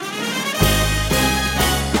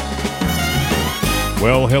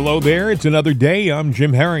Well, hello there. It's another day. I'm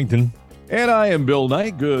Jim Harrington. And I am Bill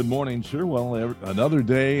Knight. Good morning, sir. Well, another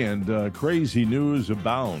day and crazy news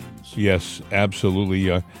abounds. Yes, absolutely.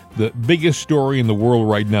 The biggest story in the world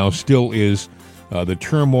right now still is the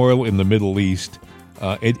turmoil in the Middle East.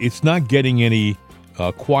 It's not getting any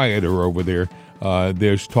quieter over there.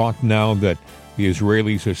 There's talk now that the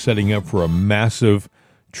Israelis are setting up for a massive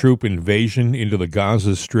troop invasion into the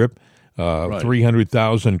Gaza Strip.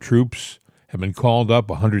 300,000 troops have been called up.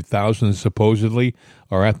 100,000 supposedly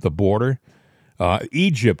are at the border.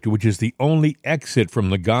 Egypt, which is the only exit from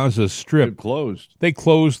the Gaza Strip, They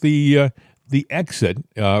closed the exit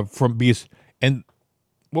from because, and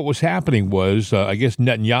what was happening was, I guess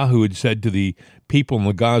Netanyahu had said to the people in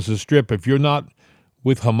the Gaza Strip, if you're not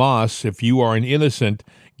with Hamas, if you are an innocent,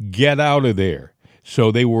 get out of there.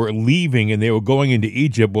 So they were leaving and they were going into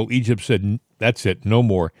Egypt. Well, Egypt said, that's it, no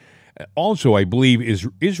more. Also, I believe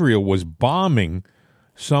Israel was bombing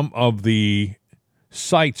some of the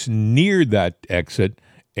sites near that exit,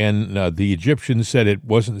 and the Egyptians said it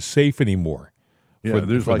wasn't safe anymore.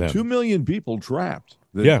 There's like 2 million people trapped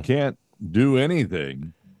that can't do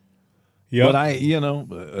anything. Yeah, but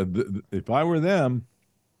if I were them,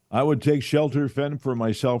 I would take shelter, fend for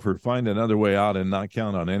myself, or find another way out, and not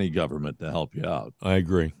count on any government to help you out. I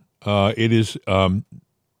agree.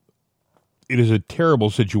 It is a terrible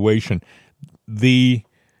situation. The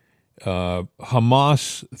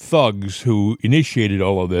Hamas thugs who initiated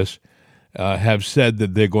all of this have said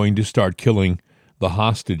that they're going to start killing the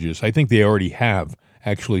hostages. I think they already have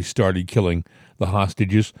actually started killing the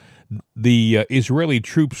hostages. The Israeli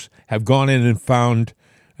troops have gone in and found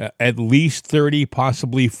at least 30,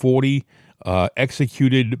 possibly 40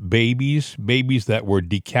 executed babies that were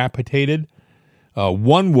decapitated.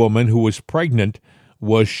 One woman who was pregnant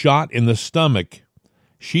was shot in the stomach.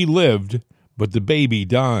 She lived, but the baby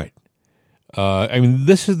died.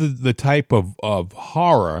 This is the type of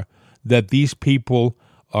horror that these people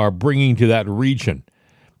are bringing to that region.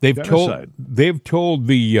 They've told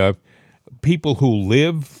the people who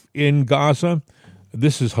live in Gaza,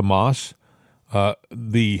 this is Hamas,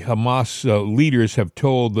 the Hamas leaders have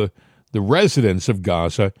told the residents of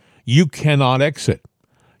Gaza, you cannot exit.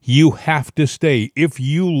 You have to stay. If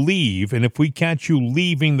you leave, and if we catch you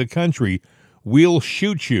leaving the country, we'll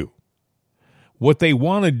shoot you. What they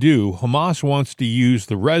want to do, Hamas wants to use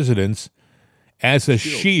the residents as a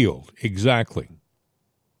shield. Exactly.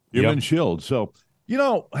 Human shield. So,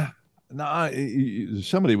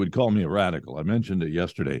 somebody would call me a radical. I mentioned it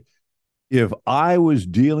yesterday. If I was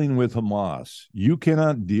dealing with Hamas, you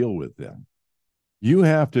cannot deal with them. You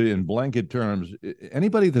have to, in blanket terms,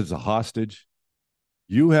 anybody that's a hostage,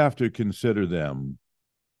 you have to consider them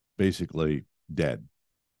basically dead.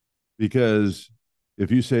 Because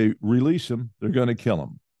if you say release them, they're going to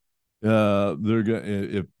kill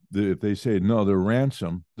them. If they say no, they're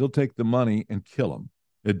ransom, they'll take the money and kill them.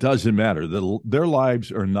 It doesn't matter. Their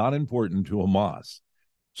lives are not important to Hamas.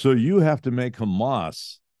 So you have to make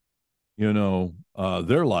Hamas,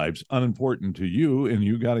 their lives unimportant to you, and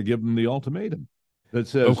you got to give them the ultimatum that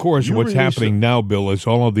says. Of course, what's happening now, Bill, is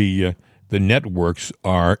all of the networks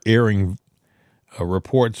are airing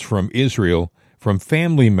reports from Israel from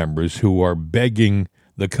family members who are begging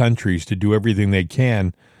the countries to do everything they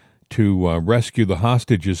can to rescue the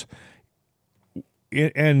hostages.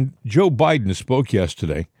 And Joe Biden spoke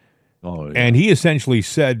yesterday, and he essentially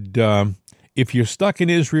said, if you're stuck in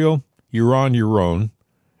Israel, you're on your own.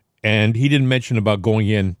 And he didn't mention about going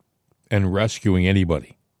in and rescuing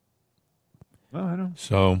anybody. Well, I know.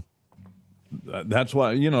 So that's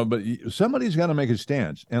why, but somebody's got to make a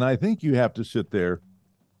stance. And I think you have to sit there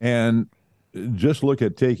and just look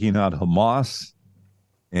at taking out Hamas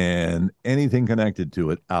and anything connected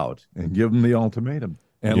to it out and give them the ultimatum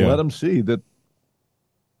and let them see that,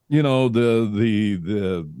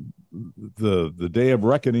 the day of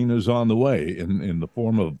reckoning is on the way in the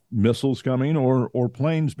form of missiles coming or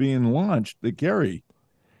planes being launched that carry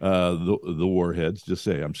the warheads. Just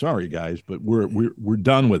say, I'm sorry, guys, but we're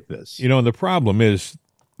done with this. The problem is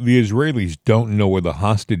the Israelis don't know where the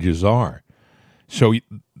hostages are. So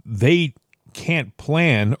they can't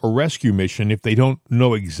plan a rescue mission if they don't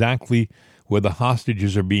know exactly where the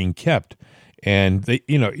hostages are being kept. And they,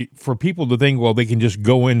 for people to think, well, they can just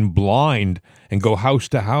go in blind and go house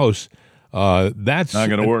to house, that's not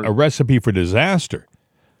gonna work. A recipe for disaster.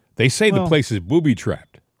 They say the place is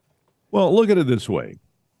booby-trapped. Well, look at it this way.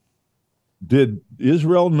 Did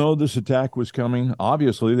Israel know this attack was coming?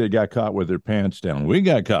 Obviously, they got caught with their pants down. We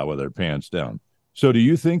got caught with our pants down. So do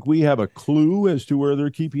you think we have a clue as to where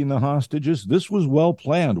they're keeping the hostages? This was well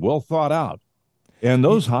planned, well thought out. And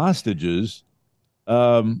those hostages,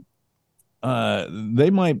 They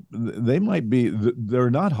might be. They're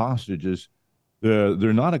not hostages.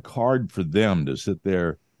 They're not a card for them to sit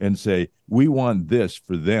there and say, we want this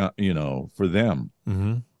for them, for them.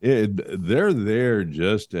 Mm-hmm. They're there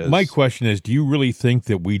just as. My question is, do you really think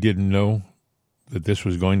that we didn't know that this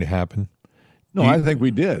was going to happen? No, I think we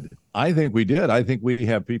did. I think we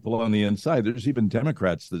have people on the inside. There's even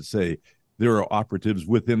Democrats that say there are operatives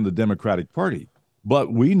within the Democratic Party.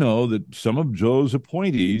 But we know that some of Joe's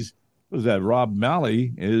appointees, was that Rob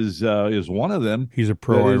Malley is one of them. He's a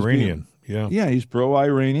pro-Iranian. Yeah, he's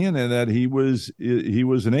pro-Iranian, and that he was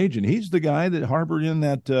an agent. He's the guy that harbored in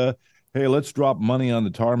that. Hey, let's drop money on the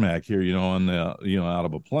tarmac here, on the out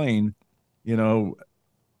of a plane, and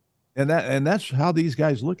that's how these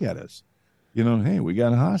guys look at us. Hey, we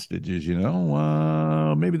got hostages.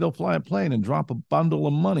 Maybe they'll fly a plane and drop a bundle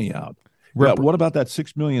of money out. What about that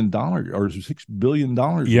 $6 million or $6 billion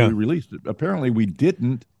we released? Apparently, we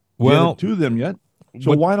didn't get it to them yet.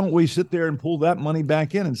 So why don't we sit there and pull that money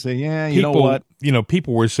back in and say, know what?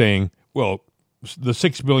 People were saying, well, the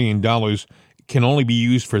 $6 billion can only be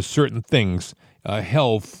used for certain things,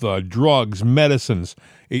 health, drugs, medicines.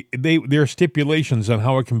 There are stipulations on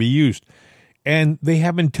how it can be used. And they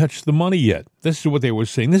haven't touched the money yet. This is what they were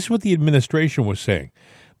saying. This is what the administration was saying.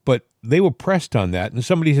 But they were pressed on that, and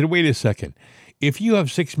somebody said, wait a second. If you have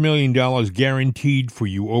 $6 million guaranteed for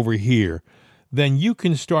you over here, then you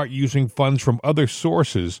can start using funds from other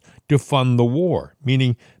sources to fund the war,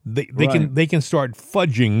 meaning they can start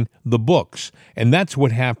fudging the books. And that's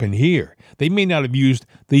what happened here. They may not have used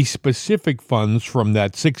the specific funds from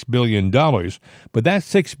that $6 billion, but that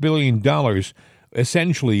 $6 billion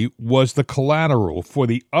essentially was the collateral for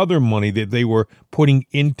the other money that they were putting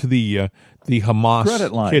into the Hamas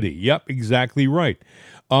credit line. Kitty. Yep, exactly right.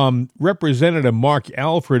 Representative Mark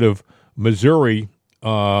Alford of Missouri,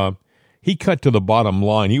 he cut to the bottom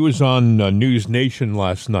line. He was on News Nation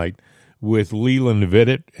last night with Leland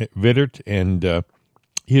Vittert, and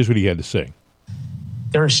here's what he had to say.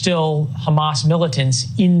 There are still Hamas militants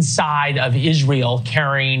inside of Israel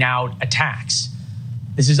carrying out attacks.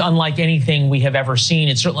 This is unlike anything we have ever seen.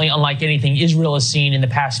 It's certainly unlike anything Israel has seen in the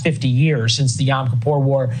past 50 years since the Yom Kippur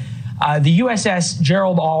War. The USS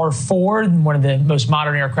Gerald R. Ford, one of the most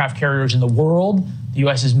modern aircraft carriers in the world, the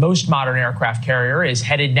U.S.'s most modern aircraft carrier, is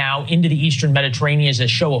headed now into the Eastern Mediterranean as a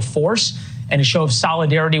show of force and a show of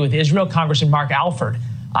solidarity with Israel. Congressman Mark Alford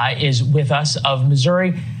is with us of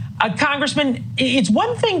Missouri. Congressman, it's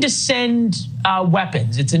one thing to send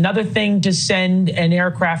weapons. It's another thing to send an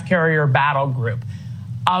aircraft carrier battle group.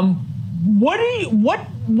 What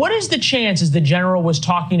is the chance, as the general was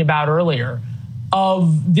talking about earlier,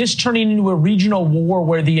 of this turning into a regional war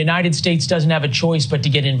where the United States doesn't have a choice but to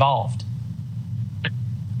get involved?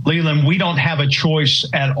 Leland, we don't have a choice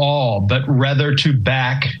at all, but rather to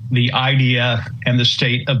back the IDF and the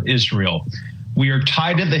state of Israel. We are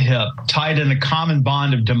tied to the hip, tied in a common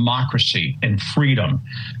bond of democracy and freedom.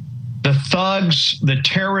 The thugs, the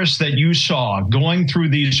terrorists that you saw going through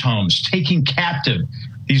these homes, taking captive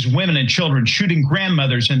these women and children, shooting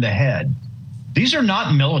grandmothers in the head. These are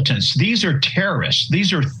not militants. These are terrorists.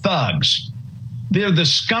 These are thugs. They're the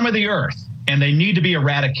scum of the earth, and they need to be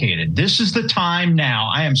eradicated. This is the time now.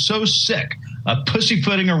 I am so sick of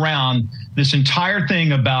pussyfooting around this entire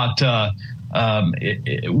thing about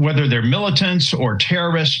whether they're militants or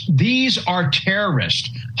terrorists. These are terrorists.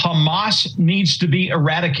 Hamas needs to be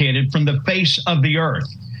eradicated from the face of the earth.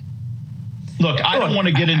 Look, I don't want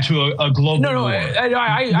to get into a global war.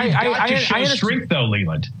 I strength, though,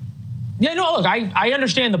 Leland. Yeah, no, look, I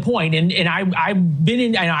understand the point, and I've been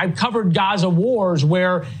in and I've covered Gaza wars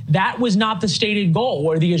where that was not the stated goal,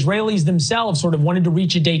 where the Israelis themselves sort of wanted to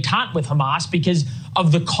reach a détente with Hamas because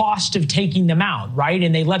of the cost of taking them out, right?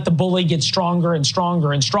 And they let the bully get stronger and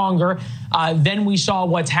stronger and stronger. Then we saw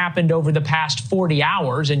what's happened over the past 40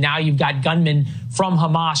 hours, and now you've got gunmen from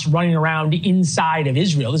Hamas running around inside of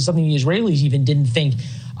Israel. This is something the Israelis even didn't think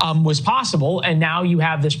was possible, and now you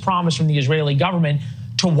have this promise from the Israeli government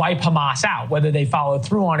to wipe Hamas out. Whether they follow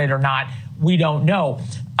through on it or not, we don't know.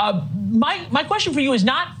 My question for you is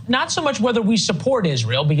not so much whether we support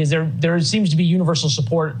Israel, because there seems to be universal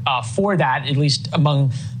support for that, at least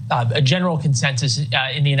among a general consensus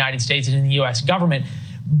in the United States and in the U.S. government.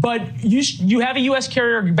 But you have a U.S.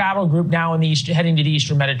 carrier battle group now heading to the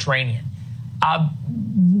Eastern Mediterranean.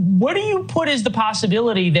 What do you put as the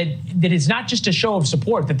possibility that it's not just a show of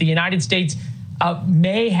support, that the United States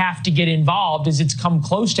may have to get involved, as it's come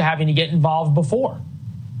close to having to get involved before?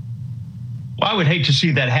 Well, I would hate to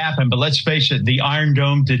see that happen, but let's face it, the Iron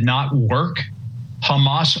Dome did not work.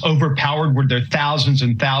 Hamas overpowered with their thousands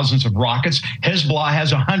and thousands of rockets. Hezbollah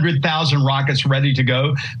has 100,000 rockets ready to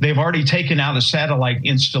go. They've already taken out a satellite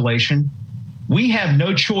installation. We have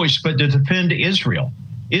no choice but to defend Israel.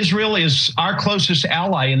 Israel is our closest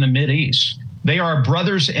ally in the Mideast. They are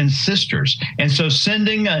brothers and sisters. And so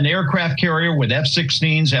sending an aircraft carrier with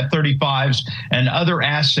F-16s, F-35s, and other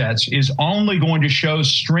assets is only going to show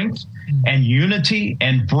strength and unity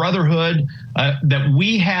and brotherhood that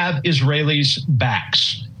we have Israelis'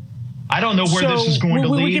 backs. I don't know where this is going to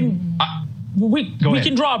lead. We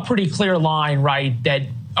can draw a pretty clear line, right, that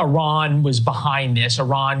Iran was behind this.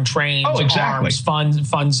 Iran trains, arms, funds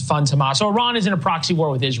Hamas. So Iran is in a proxy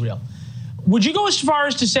war with Israel. Would you go as far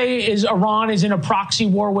as to say Iran is in a proxy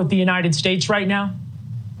war with the United States right now?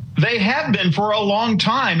 They have been for a long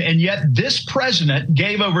time, and yet this president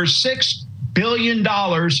gave over $6 billion.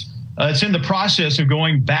 It's in the process of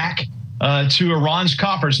going back to Iran's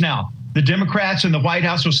coffers. Now, the Democrats in the White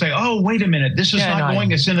House will say, "Oh, wait a minute, this is not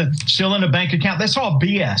going. It's still in a bank account." That's all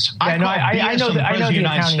BS. I know the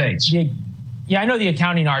United States. I know the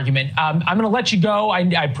accounting argument. I'm going to let you go. I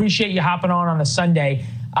appreciate you hopping on a Sunday.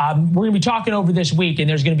 We're going to be talking over this week, and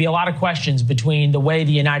there's going to be a lot of questions between the way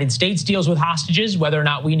the United States deals with hostages, whether or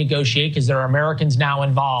not we negotiate, because there are Americans now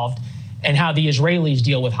involved, and how the Israelis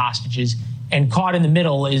deal with hostages. And caught in the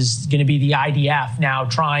middle is going to be the IDF now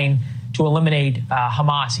trying to eliminate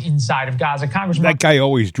Hamas inside of Gaza. Congressman, that guy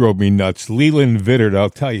always drove me nuts. Leland Vittert, I'll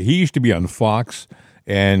tell you, he used to be on Fox,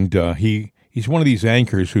 and he's one of these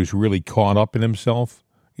anchors who's really caught up in himself.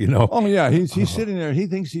 You know? Oh, yeah. He's sitting there. He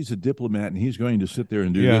thinks he's a diplomat, and he's going to sit there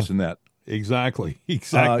and do this and that. Exactly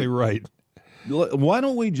right. Why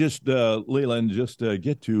don't we just, Leland,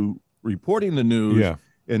 get to reporting the news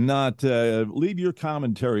and not leave your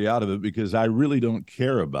commentary out of it, because I really don't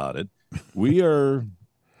care about it. We are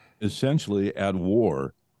essentially at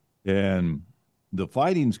war, and the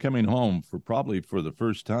fighting's coming home probably for the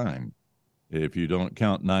first time, if you don't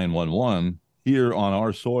count 9/11. Here on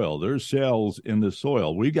our soil. There's cells in the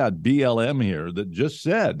soil. We got BLM here that just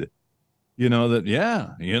said, that, you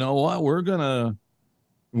know what, we're gonna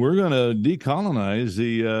decolonize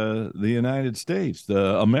the United States,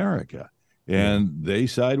 America, and they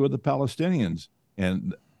side with the Palestinians.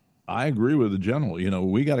 And I agree with the general.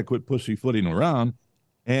 We got to quit pussyfooting around,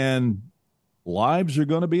 and lives are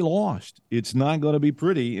going to be lost. It's not going to be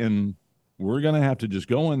pretty, and we're going to have to just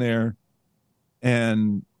go in there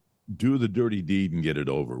and do the dirty deed and get it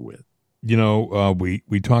over with.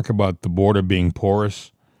 We talk about the border being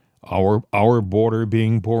porous, our border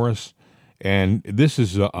being porous, and this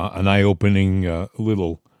is an eye-opening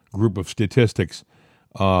little group of statistics.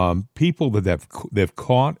 People that they've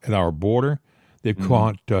caught at our border, they've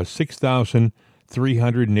caught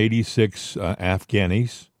 6,386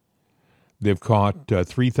 Afghanis. They've caught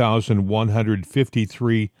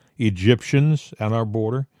 3,153 Egyptians at our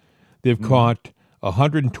border. They've caught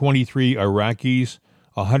 123 Iraqis,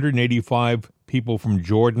 185 people from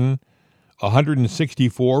Jordan,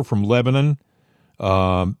 164 from Lebanon,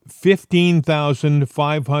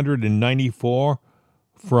 15,594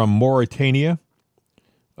 from Mauritania,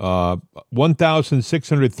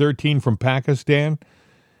 1,613 from Pakistan,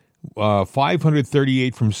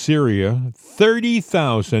 538 from Syria,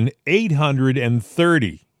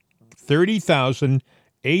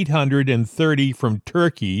 30,830 from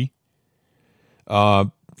Turkey,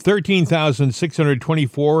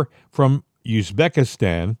 13,624 from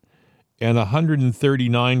Uzbekistan, and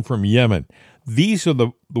 139 from Yemen. These are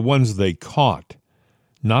the ones they caught,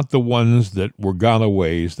 not the ones that were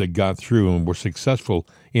gotaways that got through and were successful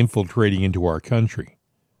infiltrating into our country.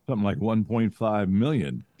 Something like 1.5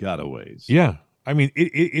 million gotaways. Yeah. I mean,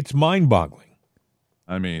 it's mind-boggling.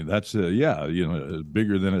 I mean, that's,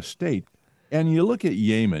 bigger than a state. And you look at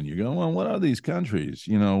Yemen, you go, well, what are these countries?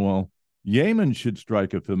 Yemen should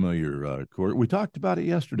strike a familiar chord. We talked about it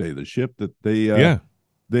yesterday, the ship that they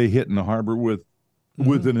hit in the harbor with an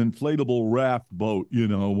inflatable raft boat,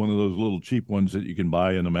 one of those little cheap ones that you can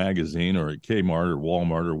buy in a magazine or at Kmart or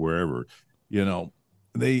Walmart or wherever.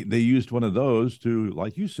 They used one of those to,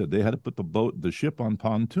 like you said, they had to put the ship on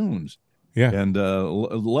pontoons. Yeah. And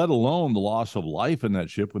let alone the loss of life in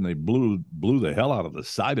that ship when they blew the hell out of the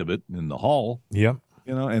side of it in the hull. Yep.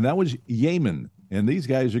 And that was Yemen. And these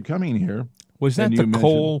guys are coming here. Was that the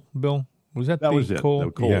coal, Bill? Was that the was coal?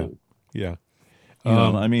 The coal. Yeah.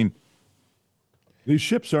 I mean, these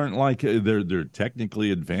ships aren't like they're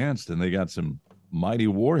technically advanced and they got some mighty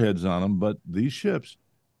warheads on them, but these ships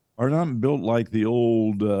are not built like the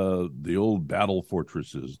old battle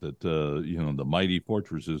fortresses that the mighty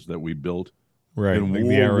fortresses that we built Right, in like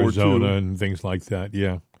World the Arizona War II. and things like that.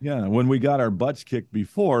 Yeah. Yeah, when we got our butts kicked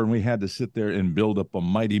before, and we had to sit there and build up a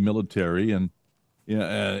mighty military, and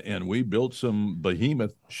and we built some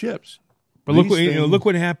behemoth ships. But look, These look things-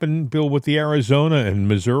 what happened, Bill, with the Arizona and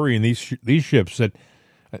Missouri and these ships. That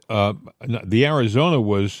the Arizona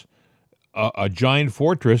was a giant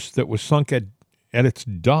fortress that was sunk at its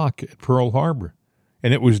dock at Pearl Harbor,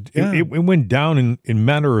 and it was Yeah. it went down in a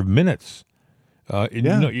matter of minutes. Yeah.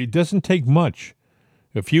 It doesn't take much.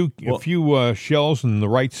 A few shells in the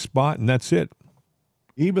right spot, and that's it.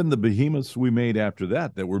 Even the behemoths we made after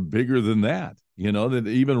that were bigger than that, that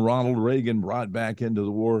even Ronald Reagan brought back into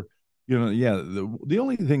the war. The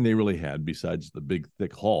only thing they really had besides the big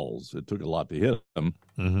thick hulls, it took a lot to hit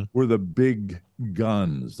them, were the big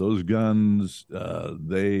guns. Those guns,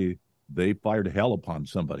 they fired hell upon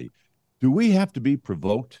somebody. Do we have to be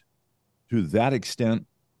provoked to that extent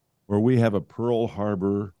where we have a Pearl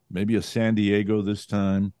Harbor, maybe a San Diego this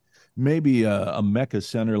time, maybe a Mecca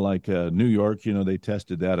center like New York? They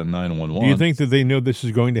tested that in 911. Do you think that they know this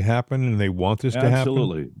is going to happen and they want this to happen?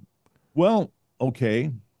 Absolutely. Well,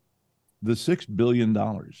 okay. The $6 billion.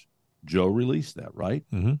 Joe released that, right?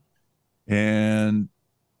 Mm-hmm. And,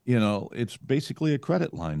 it's basically a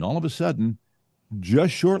credit line. All of a sudden,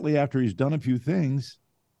 just shortly after he's done a few things,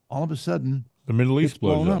 all of a sudden, The Middle East it's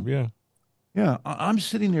blows blown up. up. Yeah. Yeah, I'm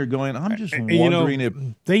sitting there going, I'm just wondering if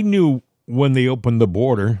they knew when they opened the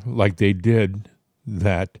border, like they did,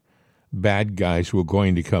 that bad guys were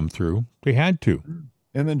going to come through. They had to.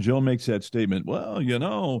 And then Joe makes that statement,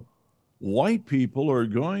 well, white people are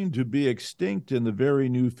going to be extinct in the very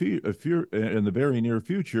near future,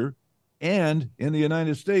 and in the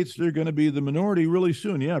United States they're going to be the minority really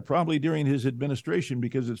soon. Yeah, probably during his administration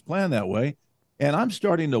because it's planned that way. And I'm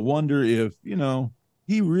starting to wonder if,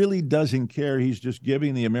 he really doesn't care. He's just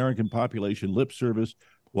giving the American population lip service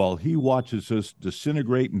while he watches us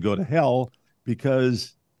disintegrate and go to hell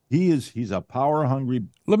because he's a power-hungry.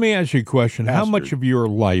 Let me ask you a question. Bastard. How much of your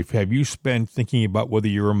life have you spent thinking about whether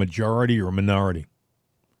you're a majority or a minority?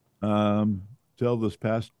 Till this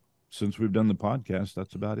past, since we've done the podcast,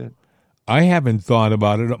 that's about it. I haven't thought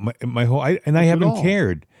about it my whole, I haven't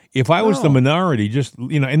cared. If I was the minority, just,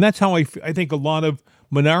 and that's how I think a lot of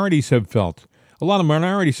minorities have felt. A lot of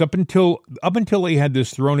minorities, up until they had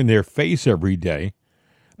this thrown in their face every day,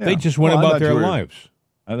 they just went about their lives.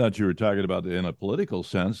 I thought you were talking about it in a political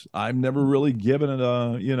sense. I've never really given it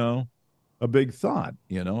a big thought,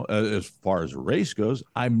 as far as race goes.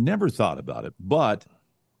 I've never thought about it. But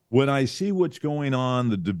when I see what's going on,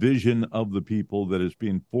 the division of the people that is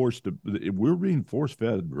being we're being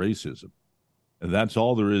force-fed racism. And that's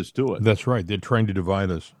all there is to it. That's right. They're trying to divide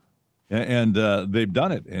us. And they've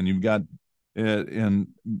done it. And you've got, and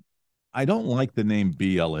I don't like the name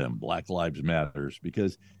BLM, Black Lives Matters,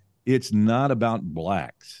 because it's not about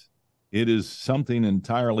blacks. It is something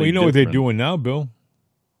entirely Well, you know different. what they're doing now, Bill?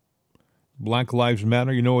 Black Lives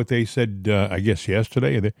Matter. You know what they said, I guess,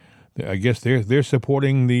 yesterday? I guess they're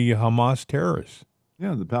supporting the Hamas terrorists.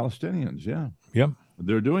 Yeah, the Palestinians, yeah. Yep.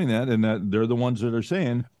 They're doing that, and that they're the ones that are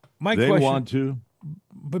saying want to.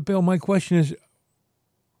 But, Bill, my question is,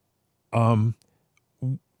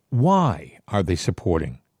 why are they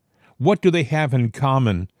supporting? What do they have in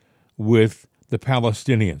common with the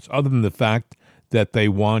Palestinians, other than the fact that they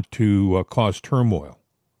want to cause turmoil?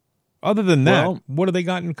 Other than that, what do they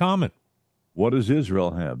got in common? What does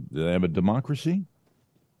Israel have? Do they have a democracy?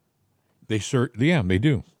 They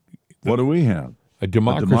do. What do we have? A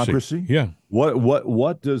democracy. A democracy? Yeah.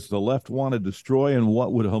 What does the left want to destroy, and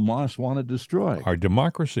what would Hamas want to destroy? Our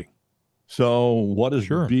democracy. So what is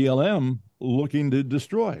BLM looking to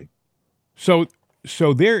destroy? So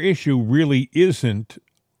their issue really isn't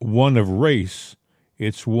one of race.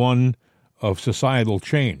 It's one of societal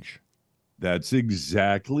change. That's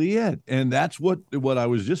exactly it. And that's what I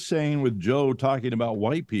was just saying with Joe talking about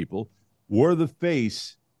white people. We're the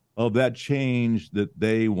face of that change that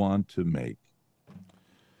they want to make.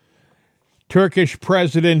 Turkish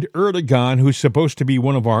President Erdogan, who's supposed to be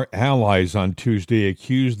one of our allies on Tuesday,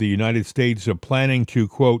 accused the United States of planning to,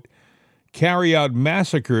 quote, carry out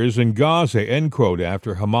massacres in Gaza, end quote,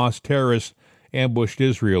 after Hamas terrorists ambushed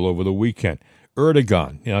Israel over the weekend.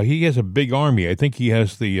 Erdogan, he has a big army. I think he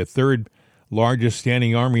has the third largest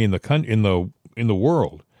standing army in the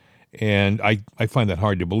world. And I find that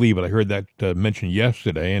hard to believe, but I heard that mentioned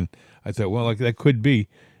yesterday, and I thought, well, that could be.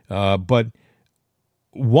 But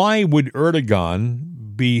why would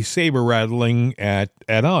Erdogan be saber-rattling at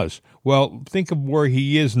us? Well, think of where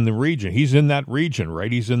he is in the region. He's in that region,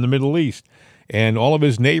 right? He's in the Middle East. And all of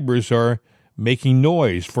his neighbors are making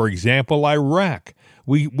noise. For example, Iraq.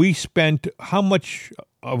 We spent how much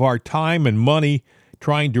of our time and money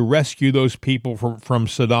trying to rescue those people from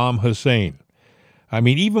Saddam Hussein. I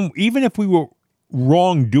mean, even if we were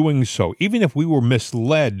wrong doing so, even if we were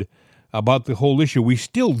misled about the whole issue, we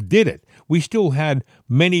still did it. We still had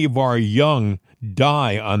many of our young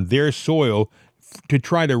die on their soil to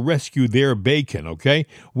try to rescue their bacon, okay?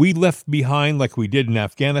 We left behind, like we did in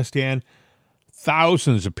Afghanistan,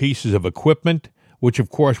 thousands of pieces of equipment, which of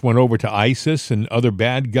course went over to ISIS and other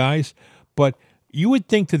bad guys. But you would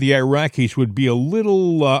think that the Iraqis would be a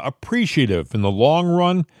little appreciative in the long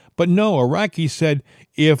run. But no, Iraqis said,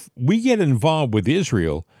 if we get involved with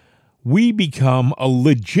Israel, we become a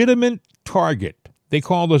legitimate target. They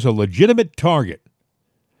called us a legitimate target.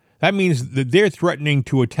 That means that they're threatening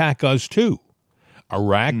to attack us too.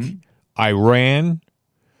 Iraq, Iran,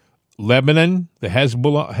 Lebanon, the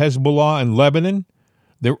Hezbollah in Lebanon,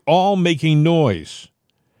 they're all making noise.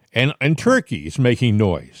 And Turkey is making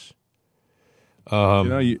noise.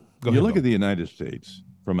 You look at the United States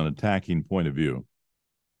from an attacking point of view.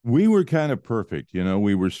 We were kind of perfect.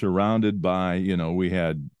 We were surrounded by, we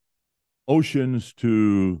had oceans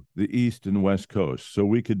to the east and west coast, so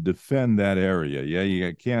we could defend that area. Yeah, you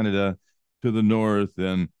got Canada to the north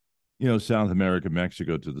and, South America,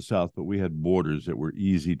 Mexico to the south, but we had borders that were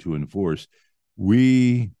easy to enforce.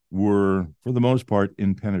 We were, for the most part,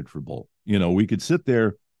 impenetrable. We could sit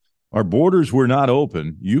there. Our borders were not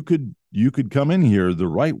open. You could come in here the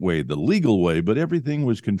right way, the legal way, but everything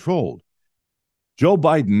was controlled. Joe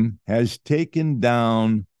Biden has taken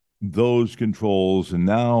down those controls, and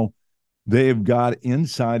now they've got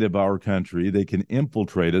inside of our country. They can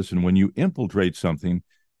infiltrate us, and when you infiltrate something,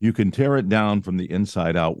 you can tear it down from the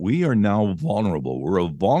inside out. We are now vulnerable. We're a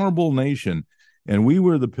vulnerable nation, and we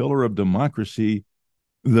were the pillar of democracy,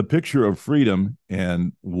 the picture of freedom.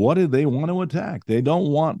 And what do they want to attack? They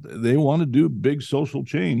want to do big social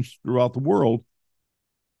change throughout the world.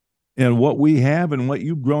 And what we have and what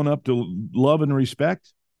you've grown up to love and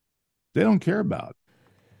respect, they don't care about.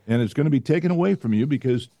 And it's going to be taken away from you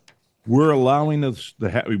because we're allowing us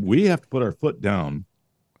we have to put our foot down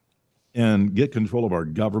and get control of our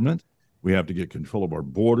government. We have to get control of our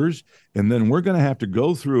borders. And then we're going to have to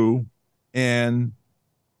go through and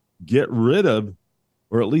get rid of,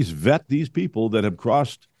 or at least vet these people that have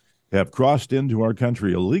crossed into our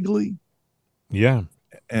country illegally. Yeah.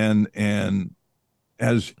 And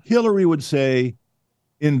as Hillary would say,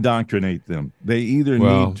 indoctrinate them. They either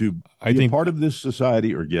need to be a part of this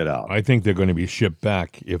society or get out. I think they're going to be shipped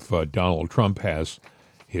back if Donald Trump has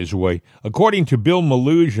his way. According to Bill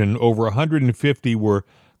Malugin, over 150 were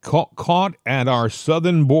caught at our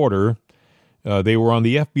southern border. They were on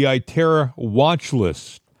the FBI terror watch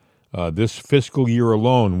list this fiscal year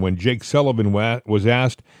alone. When Jake Sullivan was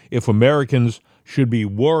asked if Americans should be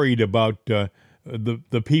worried about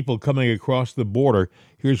the people coming across the border,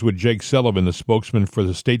 here's what Jake Sullivan, the spokesman for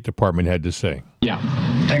the State Department, had to say. Yeah.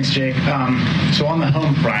 Thanks, Jake. So on the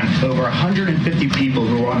home front, over 150 people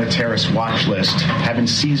who are on the terrorist watch list have been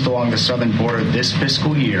seized along the southern border this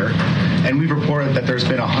fiscal year, and we've reported that there's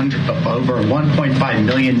been over 1.5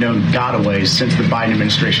 million known gotaways since the Biden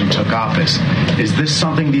administration took office. Is this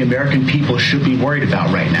something the American people should be worried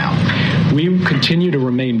about right now? We continue to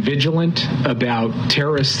remain vigilant about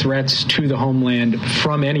terrorist threats to the homeland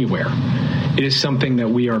from anywhere. It is something that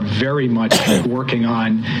we are very much working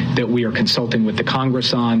on, that we are consulting with the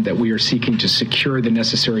Congress on, that we are seeking to secure the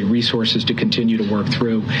necessary resources to continue to work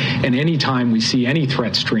through. And anytime we see any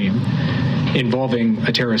threat stream involving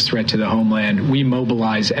a terrorist threat to the homeland, we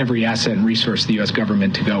mobilize every asset and resource of the U.S.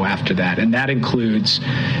 government to go after that. And that includes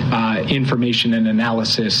information and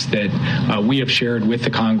analysis that we have shared with the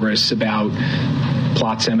Congress about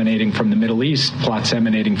plots emanating from the Middle East, plots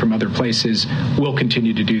emanating from other places. We'll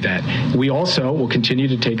continue to do that. We also will continue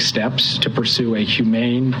to take steps to pursue a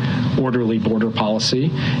humane, orderly border policy,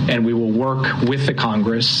 and we will work with the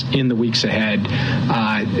Congress in the weeks ahead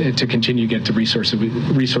to continue to get the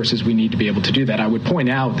resources we need to be able to do that. I would point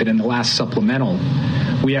out that in the last supplemental,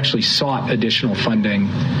 we actually sought additional funding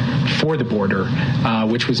for the border,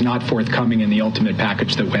 which was not forthcoming in the ultimate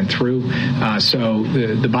package that went through. So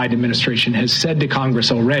the Biden administration has said to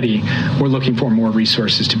Congress already, we're looking for more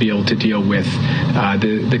resources to be able to deal with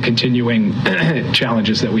the continuing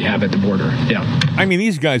challenges that we have at the border. Yeah. I mean,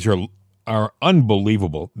 these guys are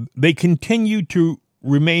unbelievable. They continue to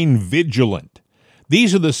remain vigilant.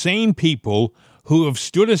 These are the same people who have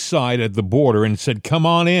stood aside at the border and said, come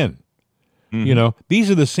on in. Mm-hmm. You know, these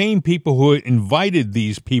are the same people who invited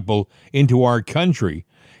these people into our country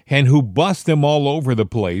and who bust them all over the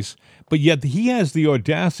place. But yet he has the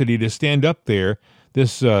audacity to stand up there,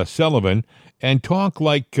 this Sullivan, and talk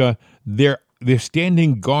like they're they're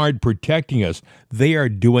standing guard protecting us. They are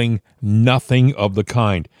doing nothing of the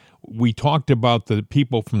kind. We talked about the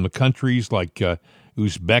people from the countries like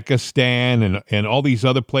Uzbekistan and all these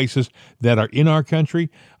other places that are in our country.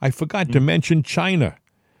 I forgot to mention China.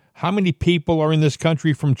 How many people are in this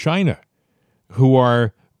country from China who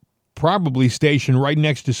are probably stationed right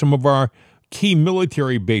next to some of our key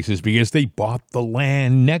military bases because they bought the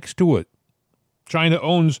land next to it? China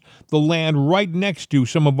owns the land right next to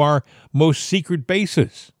some of our most secret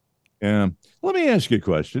bases. Yeah. Let me ask you a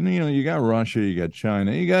question. You got Russia, you got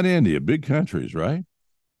China, you got India, big countries, right?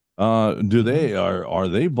 Are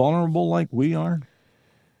they vulnerable like we are?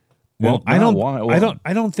 Well, I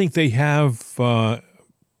don't think they have.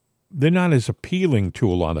 They're not as appealing to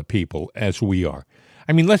a lot of people as we are.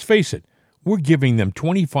 I mean, let's face it. We're giving them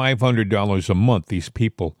 $2,500 a month. These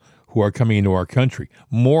people who are coming into our country,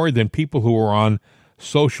 more than people who are on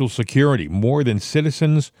Social Security, more than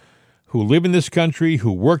citizens who live in this country,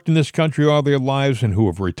 who worked in this country all their lives, and who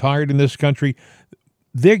have retired in this country.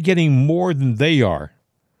 They're getting more than they are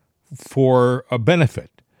for a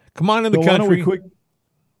benefit. Come on in the country.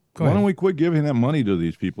 Why don't we quit giving that money to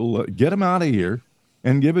these people? Get them out of here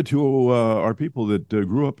and give it to our people that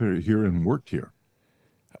grew up here and worked here.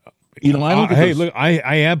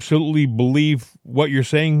 I absolutely believe what you're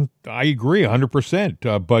saying. I agree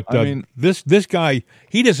 100%. But this guy,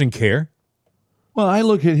 he doesn't care. Well, I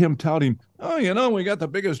look at him touting, we got the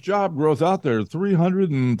biggest job growth out there,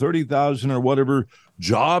 330,000 or whatever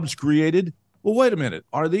jobs created. Well, wait a minute.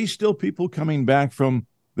 Are these still people coming back from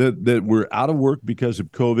that were out of work because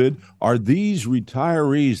of COVID? Are these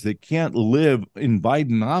retirees that can't live in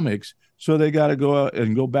Bidenomics, so they got to go out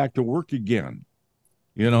and go back to work again?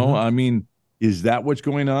 I mean, is that what's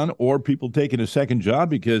going on? Or people taking a second job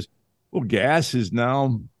because, gas is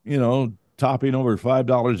now, topping over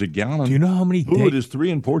 $5 a gallon. Do you know how many food is 3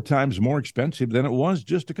 and 4 times more expensive than it was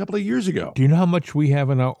just a couple of years ago? Do you know how much we have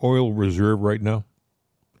in our oil reserve right now?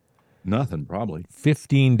 Nothing, probably.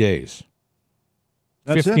 15 days.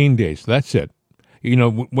 That's 15 days. That's it.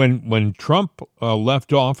 When Trump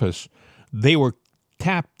left office, they were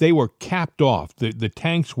capped off. The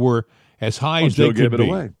tanks were as high as they could be.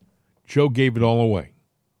 Away. Joe gave it all away.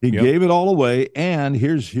 He gave it all away, and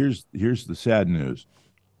here's the sad news.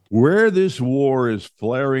 Where this war is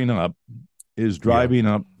flaring up is driving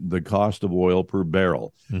up the cost of oil per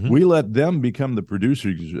barrel. Mm-hmm. We let them become the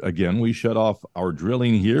producers again. We shut off our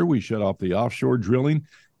drilling here. We shut off the offshore drilling.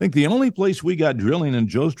 I think the only place we got drilling, and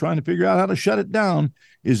Joe's trying to figure out how to shut it down,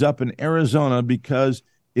 is up in Arizona because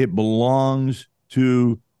it belongs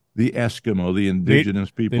to the Eskimo, the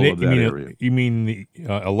indigenous people of that area. You mean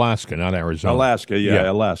Alaska, not Arizona? Alaska,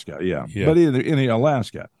 Alaska, yeah. But in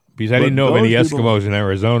Alaska. Because I didn't know of any Eskimos in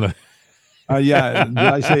Arizona. Did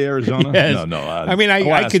I say Arizona? Yes. No.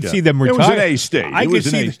 I could see them retiring. It was an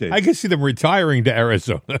A state. I could see them retiring to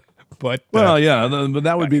Arizona. But but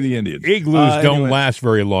that would be the Indians. Igloos don't last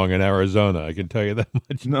very long in Arizona. I can tell you that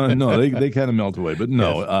much. No, they kind of melt away. But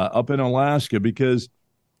no, up in Alaska because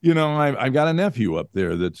I've got a nephew up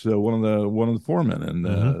there that's one of the foremen and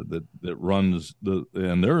that runs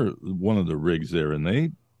and they're one of the rigs there,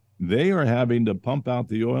 and they are having to pump out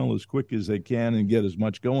the oil as quick as they can and get as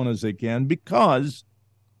much going as they can because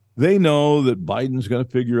they know that Biden's going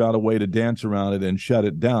to figure out a way to dance around it and shut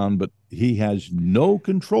it down, but he has no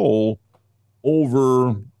control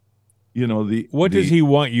over, What does he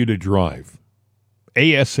want you to drive?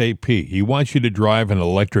 ASAP. He wants you to drive an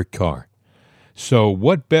electric car. So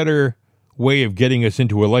what better way of getting us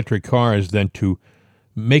into electric cars than to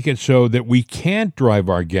make it so that we can't drive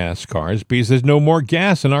our gas cars because there's no more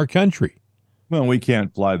gas in our country? Well, we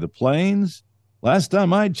can't fly the planes. Last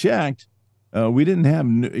time I checked, we didn't have.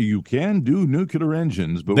 You can do nuclear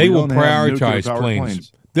engines, but they will prioritize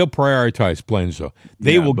planes. They'll prioritize planes, though.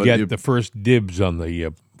 They will get the first dibs on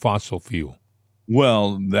the fossil fuel.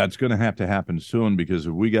 Well, that's going to happen soon because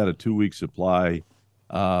if we got a 2-week supply,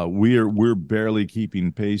 we're barely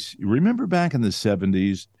keeping pace. Remember back in the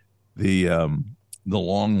 70s, the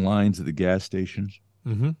long lines at the gas stations?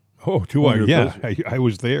 Mm-hmm. Oh, I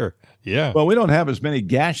was there. Yeah. Well, we don't have as many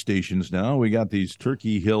gas stations now. We got these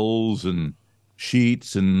Turkey Hills and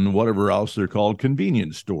Sheets and whatever else they're called,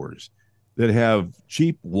 convenience stores that have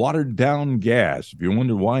cheap, watered-down gas. If you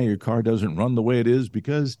wonder why your car doesn't run the way it is,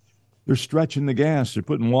 because they're stretching the gas. They're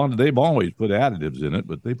putting water. They've always put additives in it,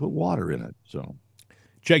 but they put water in it. So,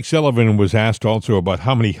 Jake Sullivan was asked also about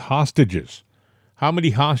how many hostages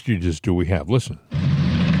do we have? Listen.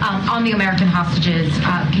 On the American hostages,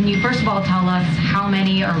 can you first of all tell us how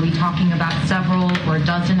many? Are we talking about several or a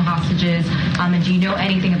dozen hostages? And do you know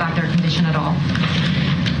anything about their condition at all?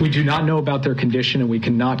 We do not know about their condition, and we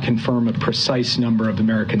cannot confirm a precise number of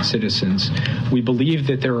American citizens. We believe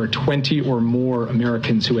that there are 20 or more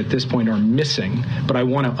Americans who at this point are missing, but I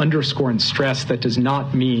want to underscore and stress that does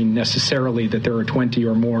not mean necessarily that there are 20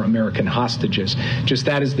 or more American hostages. Just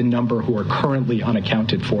that is the number who are currently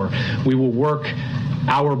unaccounted for. We will work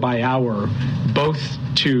hour by hour, both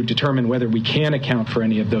to determine whether we can account for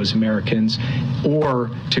any of those Americans or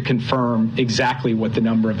to confirm exactly what the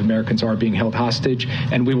number of Americans are being held hostage,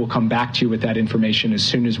 and we will come back to you with that information as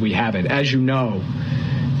soon as we have it. As you know,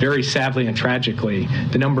 very sadly and tragically,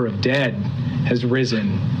 the number of dead has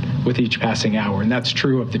risen with each passing hour, and that's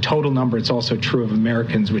true of the total number. It's also true of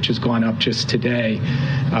Americans, which has gone up just today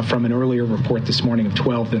from an earlier report this morning of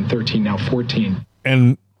 12, then 13, now 14.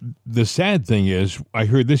 And the sad thing is, I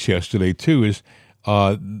heard this yesterday too, is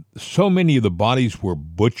so many of the bodies were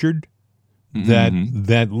butchered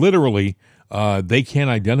that literally they can't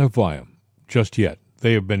identify them just yet.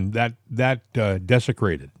 They have been that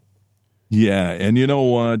desecrated. Yeah, and you know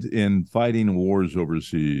what? In fighting wars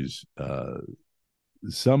overseas,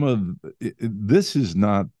 this is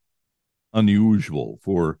not unusual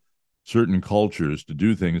for certain cultures to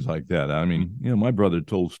do things like that. I mean, my brother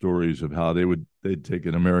told stories of how they'd take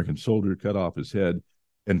an American soldier, cut off his head,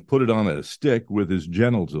 and put it on a stick with his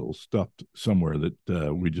genitals stuffed somewhere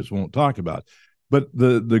that we just won't talk about. But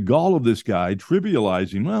the gall of this guy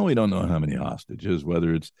trivializing, well, we don't know how many hostages,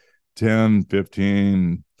 whether it's 10,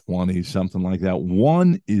 15, 20, something like that.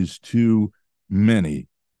 One is too many.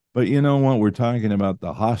 But you know what? We're talking about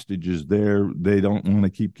the hostages there. They don't want to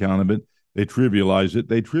keep count of it. They trivialize it.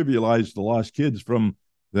 They trivialize the lost kids from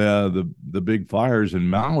the big fires in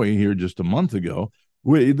Maui here just a month ago.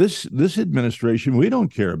 This administration, we don't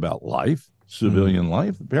care about life, civilian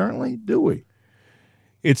life, apparently, do we?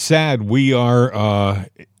 It's sad. We are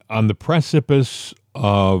on the precipice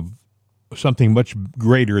of something much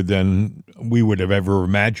greater than we would have ever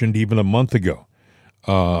imagined even a month ago.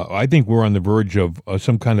 I think we're on the verge of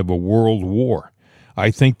some kind of a world war.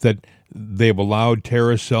 I think that they've allowed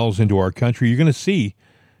terrorist cells into our country. You're going to see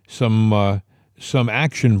some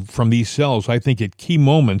action from these cells, I think, at key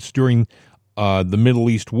moments during the Middle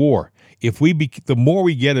East war. The more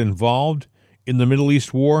we get involved in the Middle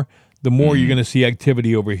East war, the more you're going to see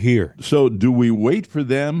activity over here. So do we wait for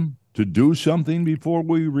them to do something before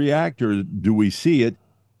we react, or do we see it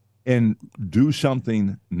and do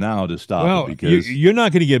something now to stop it? Because you're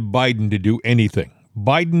not going to get Biden to do anything.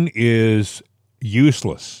 Biden is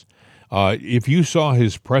useless. If you saw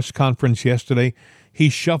his press conference yesterday, he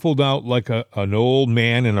shuffled out like an old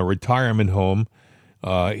man in a retirement home.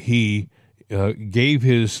 He gave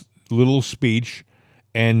his little speech,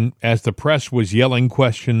 and as the press was yelling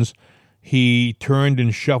questions, he turned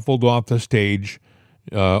and shuffled off the stage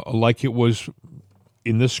like it was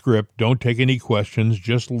in the script. Don't take any questions,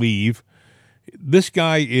 just leave. This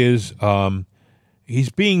guy is he's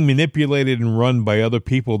being manipulated and run by other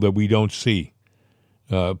people that we don't see.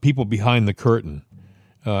 People behind the curtain.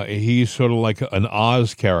 He's sort of like an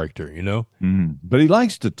Oz character, you know? But he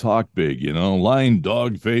likes to talk big, lying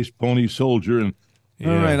dog-faced pony soldier. And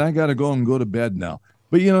all right, I got to go to bed now.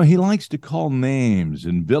 But, he likes to call names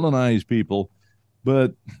and villainize people.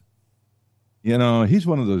 But, he's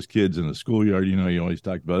one of those kids in the schoolyard, you always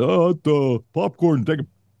talk about, popcorn.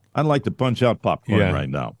 I'd like to punch out popcorn right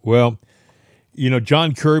now. Well,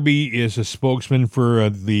 John Kirby is a spokesman for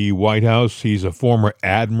the White House. He's a former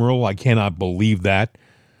admiral. I cannot believe that.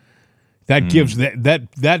 That gives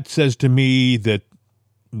that says to me that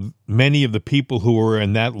many of the people who are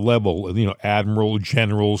in that level, admiral,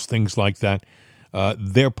 generals, things like that,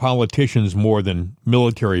 they're politicians more than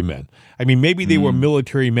military men. I mean, maybe they were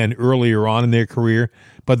military men earlier on in their career,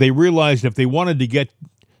 but they realized if they wanted to get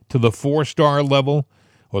to the 4-star level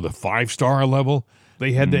or the 5-star level,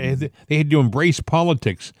 they had to embrace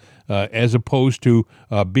politics as opposed to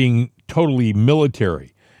being totally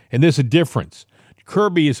military. And there's a difference.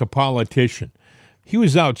 Kirby is a politician. He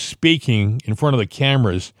was out speaking in front of the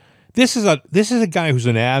cameras. This is a guy who's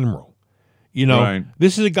an admiral. Right.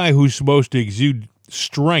 This is a guy who's supposed to exude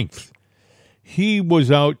strength. He was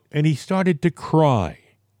out and he started to cry.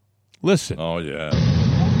 Listen. Oh yeah.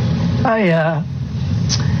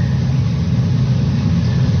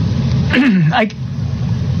 I'm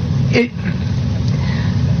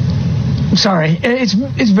sorry.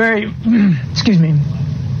 It's very, excuse me,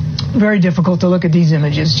 very difficult to look at these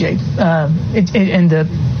images, Jake, and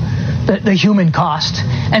the human cost.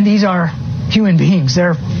 And these are human beings.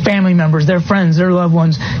 They're family members, they're friends, they're loved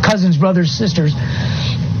ones, cousins, brothers, sisters.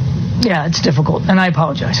 Yeah, it's difficult, and I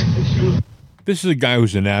apologize. This is a guy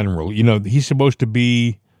who's an admiral. He's supposed to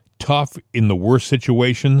be tough in the worst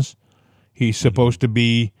situations. He's supposed to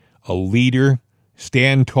be a leader,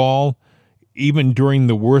 stand tall, even during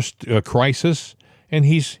the worst crisis, and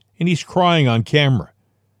he's crying on camera.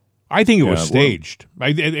 I think it was staged.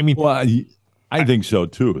 I mean, I think so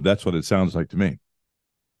too. That's what it sounds like to me.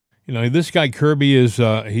 This guy Kirby is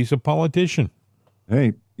he's a politician.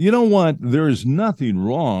 Hey, you know what? There is nothing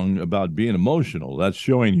wrong about being emotional. That's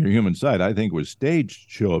showing your human side. I think it was staged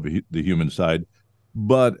show of the human side.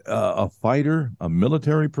 But a fighter, a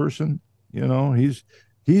military person, he's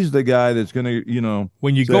the guy that's going to,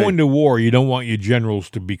 when you go into war, you don't want your generals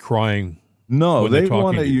to be crying. No, they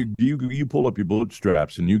want to you pull up your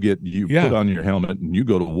bootstraps and you put on your helmet and you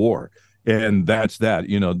go to war. And that's that.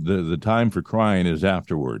 The time for crying is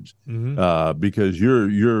afterwards, because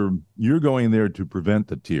you're going there to prevent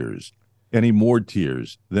the tears, any more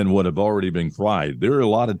tears than what have already been cried. There are a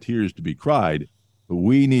lot of tears to be cried, but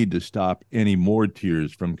we need to stop any more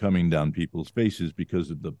tears from coming down people's faces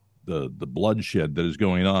because of the bloodshed that is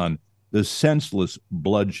going on, the senseless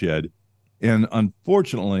bloodshed, and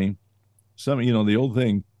unfortunately, the old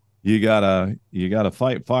thing, you gotta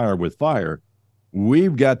fight fire with fire.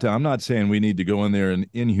 We've got to, I'm not saying we need to go in there and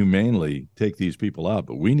inhumanely take these people out,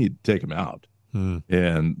 but we need to take them out.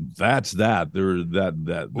 And that's that. That's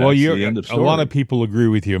the end of story. A lot of people agree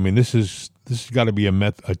with you. I mean, this has got to be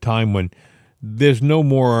a time when there's no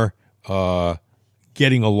more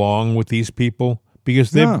getting along with these people,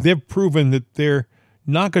 because they've proven that they're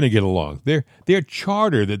not going to get along. Their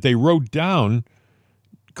charter that they wrote down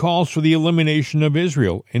calls for the elimination of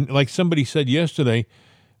Israel. And like somebody said yesterday,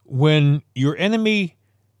 when your enemy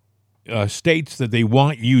states that they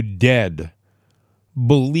want you dead,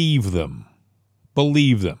 believe them.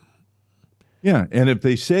 Believe them. Yeah, and if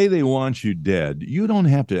they say they want you dead, you don't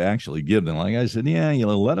have to actually give them. Like I said,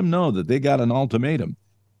 let them know that they got an ultimatum.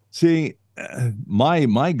 See,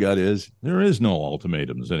 my gut is there is no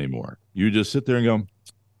ultimatums anymore. You just sit there and go,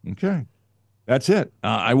 okay, that's it.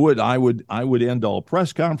 I would end all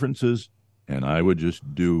press conferences. And I would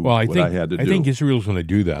just do what I had to do. I think Israel's going to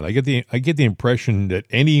do that. I get the impression that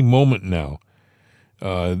any moment now,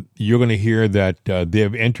 you're going to hear that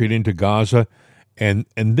they've entered into Gaza, and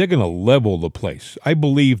they're going to level the place. I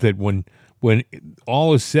believe that when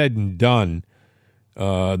all is said and done,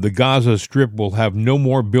 the Gaza Strip will have no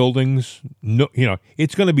more buildings. No,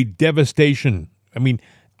 it's going to be devastation. I mean,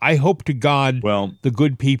 I hope to God the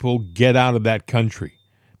good people get out of that country,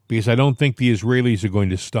 because I don't think the Israelis are going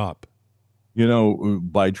to stop.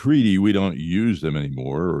 By treaty, we don't use them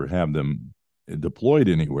anymore or have them deployed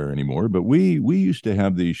anywhere anymore. But we used to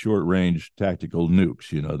have these short-range tactical nukes,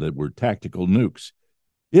 that were tactical nukes.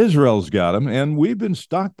 Israel's got them, and we've been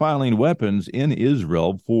stockpiling weapons in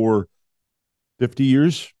Israel for 50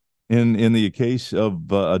 years. In the case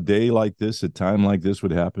of a day like this, a time like this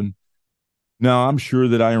would happen. Now, I'm sure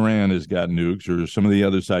that Iran has got nukes, or some of the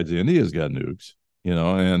other sides of India has got nukes,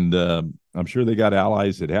 and I'm sure they got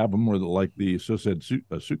allies that have them, or like the so-said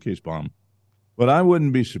suitcase bomb. But I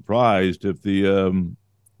wouldn't be surprised if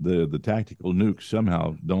the tactical nukes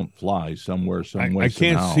somehow don't fly somewhere, I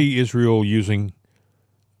can't see Israel using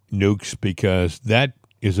nukes, because that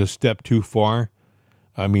is a step too far.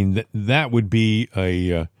 I mean, that would be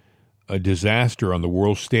a disaster on the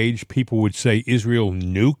world stage. People would say Israel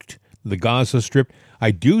nuked the Gaza Strip.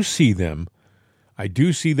 I do see them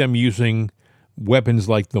using weapons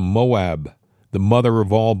like the Moab, the mother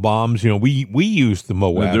of all bombs. We used the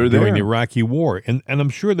Moab during the Iraqi war, and I'm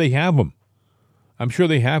sure they have them.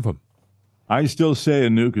 I still say a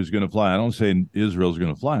nuke is going to fly. I don't say Israel's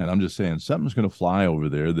going to fly it. I'm just saying something's going to fly over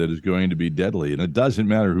there that is going to be deadly, and it doesn't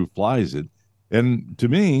matter who flies it. And to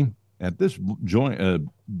me, at this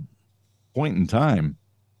point in time,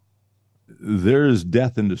 there is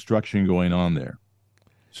death and destruction going on there.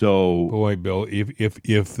 So, boy, Bill,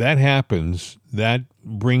 if that happens, that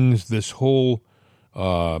brings this whole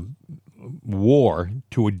war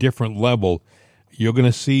to a different level. You're going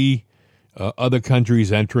to see other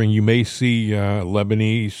countries entering. You may see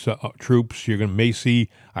Lebanese troops. You may see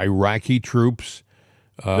Iraqi troops.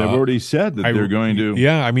 They've already said that they're going to.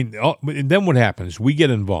 Yeah, I mean, and then what happens? We get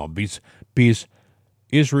involved because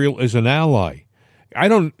Israel is an ally. I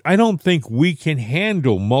don't think we can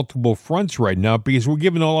handle multiple fronts right now, because we're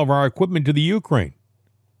giving all of our equipment to the Ukraine.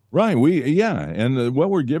 Right. And what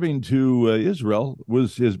we're giving to Israel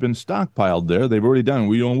has been stockpiled there. They've already done.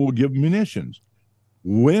 We'll give munitions.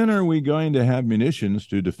 When are we going to have munitions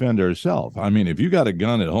to defend ourselves? I mean, if you got a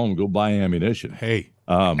gun at home, go buy ammunition. Hey,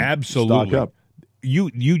 absolutely. Stock up.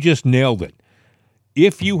 You just nailed it.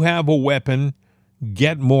 If you have a weapon,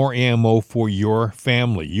 get more ammo for your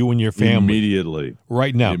family, you and your family. Immediately.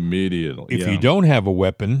 Right now. Immediately. If you don't have a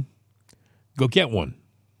weapon, go get one.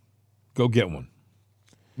 Go get one.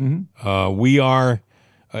 Mm-hmm. We are,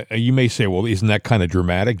 you may say, well, isn't that kind of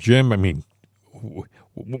dramatic, Jim? I mean,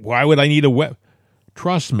 why would I need a weapon?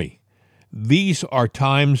 Trust me, these are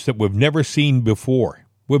times that we've never seen before.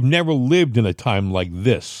 We've never lived in a time like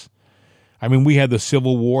this. I mean, we had the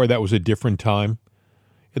Civil War. That was a different time.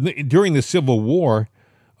 During the Civil War,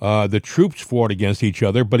 the troops fought against each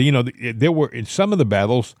other. But, there were, in some of the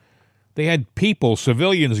battles, they had people,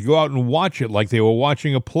 civilians, go out and watch it like they were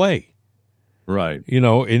watching a play. Right.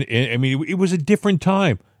 I mean, it was a different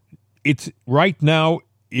time. It's right now,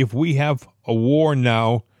 if we have a war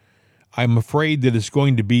now, I'm afraid that it's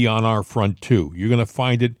going to be on our front, too. You're going to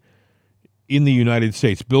find it in the United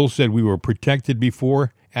States. Bill said we were protected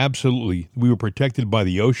before. Absolutely. We were protected by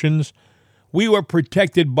the oceans. We were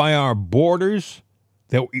protected by our borders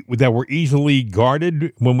that were easily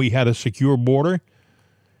guarded when we had a secure border.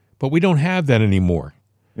 But we don't have that anymore.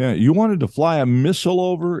 Yeah, you wanted to fly a missile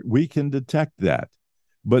over, we can detect that.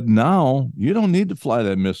 But now you don't need to fly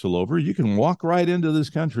that missile over. You can walk right into this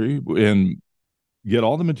country and get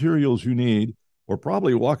all the materials you need, or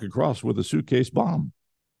probably walk across with a suitcase bomb.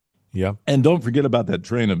 Yeah. And don't forget about that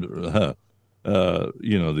train of, the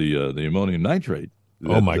ammonium nitrate.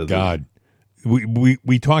 Oh, my God.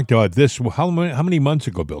 We talked about this. How many months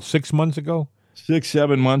ago, Bill? 6 months ago?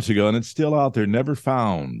 6-7 months ago, and it's still out there, never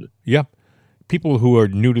found. Yep. People who are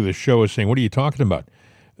new to the show are saying, what are you talking about?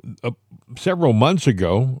 Several months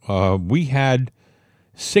ago, we had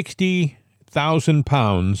 60,000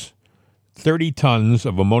 pounds, 30 tons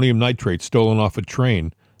of ammonium nitrate stolen off a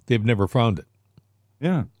train. They've never found it.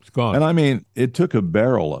 Yeah. It's gone. And I mean, it took a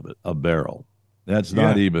barrel of it, a barrel. That's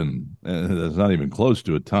not even close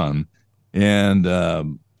to a ton. And,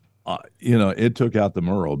 it took out the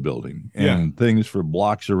Murrow building and things for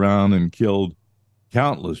blocks around and killed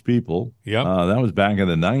countless people. Yep. That was back in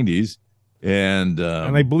the 90s. And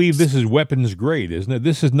I believe this is weapons grade, isn't it?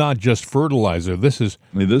 This is not just fertilizer. This is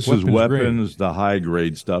weapons, the high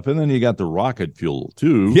grade stuff, and then you got the rocket fuel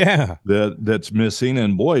too. Yeah, that's missing.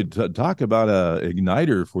 And boy, talk about a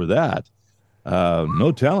igniter for that.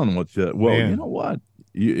 No telling what. You know what?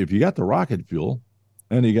 If you got the rocket fuel,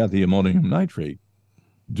 and you got the ammonium nitrate,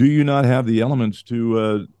 do you not have the elements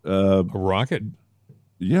to a rocket?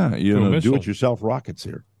 Yeah, do-it-yourself rockets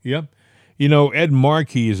here. Yep. Ed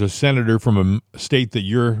Markey is a senator from a state that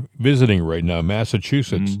you're visiting right now,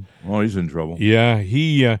 Massachusetts. Mm-hmm. Oh, he's in trouble. Yeah,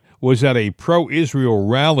 he was at a pro-Israel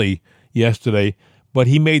rally yesterday, but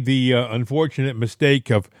he made the unfortunate mistake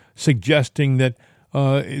of suggesting that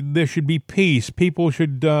there should be peace. People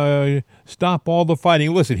should stop all the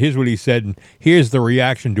fighting. Listen, here's what he said, and here's the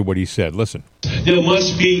reaction to what he said. Listen. There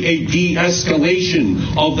must be a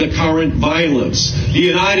de-escalation of the current violence. The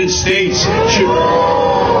United States should...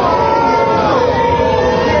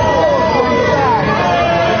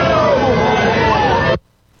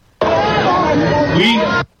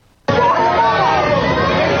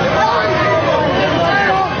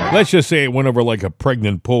 Let's just say it went over like a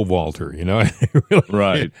pregnant pole vaulter, really,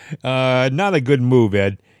 right? Not a good move,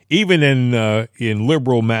 Ed. Even in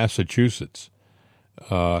liberal Massachusetts,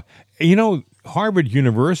 Harvard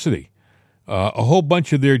University, a whole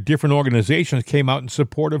bunch of their different organizations came out in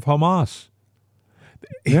support of Hamas.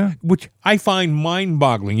 Yeah, which I find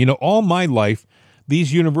mind-boggling. All my life,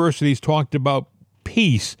 these universities talked about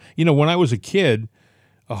peace. When I was a kid,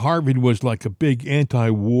 Harvard was like a big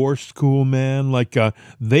anti-war school, man. Like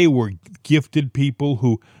they were gifted people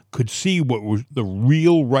who could see what was the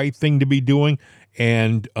real right thing to be doing,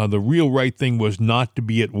 and the real right thing was not to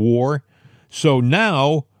be at war. So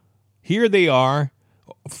now, here they are,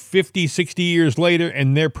 50, 60 years later,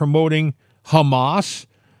 and they're promoting Hamas,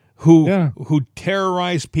 who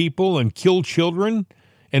terrorize people and kill children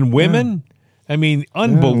and women. Yeah. I mean,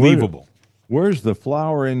 unbelievable. Where's the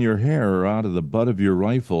flower in your hair or out of the butt of your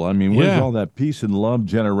rifle? I mean, where's all that peace and love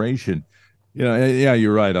generation?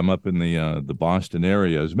 You're right. I'm up in the Boston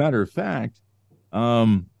area. As a matter of fact,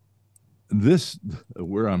 this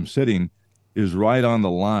where I'm sitting is right on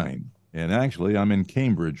the line. And actually, I'm in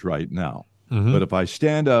Cambridge right now. Mm-hmm. But if I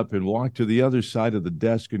stand up and walk to the other side of the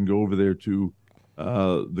desk and go over there to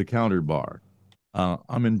the counter bar,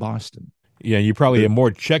 I'm in Boston. Yeah, you probably have more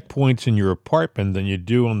checkpoints in your apartment than you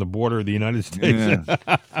do on the border of the United States.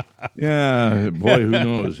 Yeah, boy, who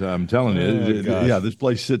knows? I'm telling you. This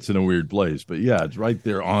place sits in a weird place. But, it's right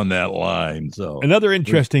there on that line. So another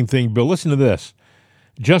interesting thing, Bill, listen to this.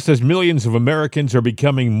 Just as millions of Americans are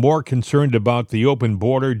becoming more concerned about the open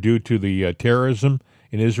border due to the terrorism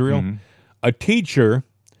in Israel, a teacher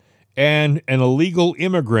and an illegal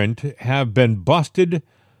immigrant have been busted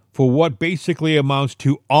for what basically amounts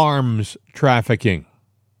to arms trafficking.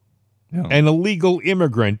 Yeah. An illegal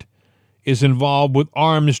immigrant is involved with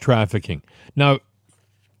arms trafficking. Now,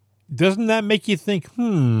 doesn't that make you think,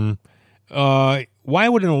 why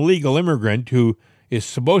would an illegal immigrant who is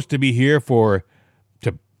supposed to be here to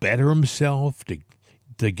better himself,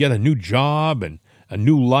 to get a new job and a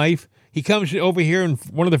new life, he comes over here and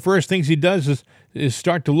one of the first things he does is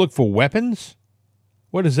start to look for weapons?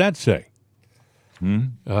 What does that say?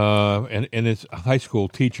 And it's a high school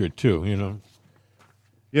teacher too,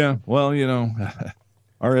 Yeah, well,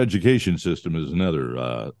 our education system is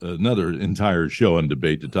another entire show and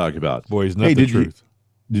debate to talk about. Boy, isn't that the truth?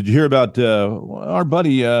 Did you hear about our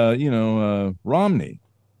buddy, Romney,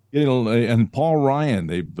 and Paul Ryan?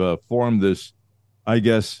 They've formed this, I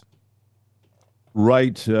guess,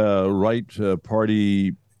 right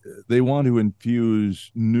party. They want to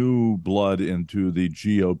infuse new blood into the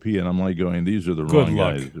GOP, and I'm like going, these are the wrong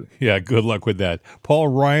guys. Yeah, good luck with that. Paul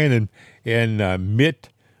Ryan and Mitt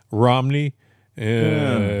Romney.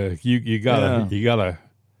 You gotta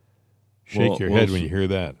shake your head when you hear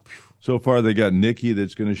that. So far, they got Nikki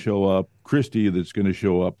that's going to show up, Christie that's going to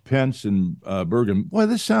show up, Pence and Bergen. Boy,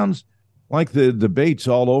 this sounds like the debates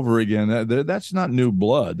all over again. That's not new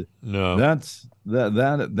blood. No,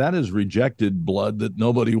 that is rejected blood that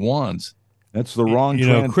nobody wants. That's the wrong.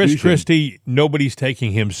 Chris Christie. Nobody's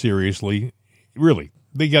taking him seriously. Really,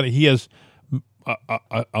 he has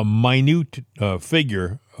a minute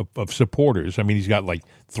figure of supporters. I mean, he's got like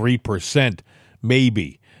 3%,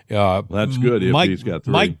 maybe. That's good if he's got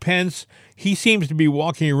 3. Mike Pence, he seems to be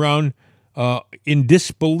walking around in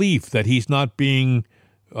disbelief that he's not being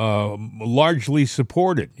largely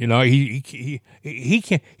supported. He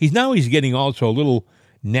can't. He's getting also a little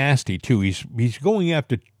nasty too. He's going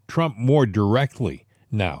after Trump more directly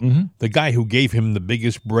now. Mm-hmm. The guy who gave him the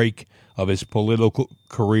biggest break of his political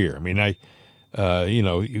career. I mean,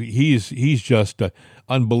 he's just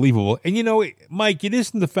unbelievable. And Mike, it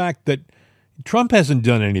isn't the fact that Trump hasn't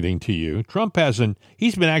done anything to you.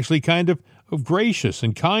 He's been actually kind of gracious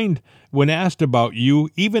and kind when asked about you.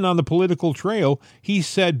 Even on the political trail, he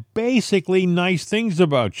said basically nice things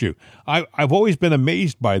about you. I've always been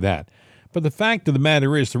amazed by that. But the fact of the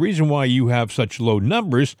matter is, the reason why you have such low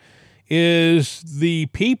numbers is the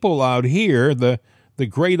people out here, the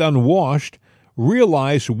great unwashed,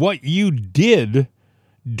 realize what you did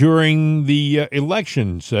during the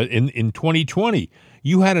elections in 2020.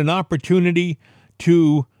 You had an opportunity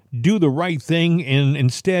to do the right thing, and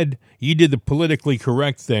instead you did the politically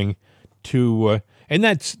correct thing. And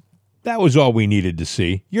that was all we needed to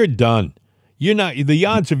see. You're done. You're not. The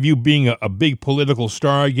odds of you being a big political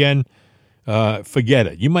star again, forget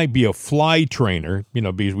it. You might be a fly trainer,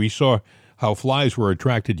 because we saw how flies were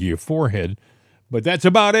attracted to your forehead, but that's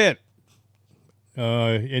about it.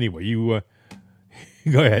 Anyway, you.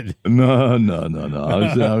 Go ahead. No.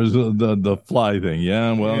 I was the fly thing.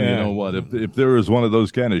 Yeah. Well, You know what? If there was one of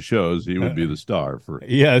those kind of shows, he would be the star for.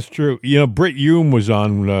 Yeah, it's true. Britt Hume was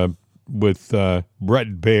on with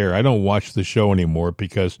Brett Baer. I don't watch the show anymore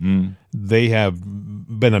because they have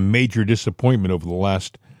been a major disappointment over the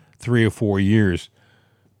last 3 or 4 years.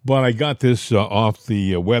 But I got this off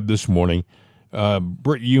the web this morning.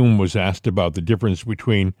 Britt Hume was asked about the difference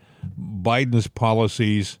between Biden's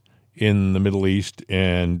policies in the Middle East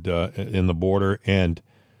and in the border and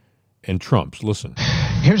Trump's. Listen.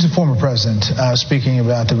 Here's the former president speaking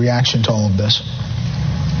about the reaction to all of this.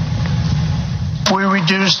 We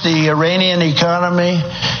reduced the Iranian economy,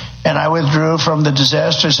 and I withdrew from the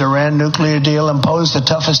disastrous Iran nuclear deal, imposed the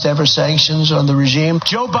toughest ever sanctions on the regime.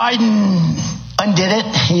 Joe Biden undid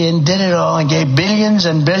it. He undid it all and gave billions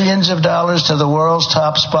and billions of dollars to the world's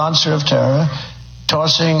top sponsor of terror,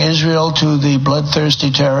 tossing Israel to the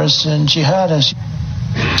bloodthirsty terrorists and jihadists.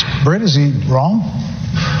 Britt, is he wrong?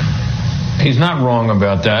 He's not wrong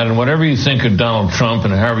about that. And whatever you think of Donald Trump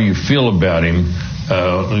and however you feel about him,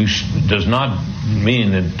 does not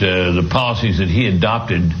mean that the policies that he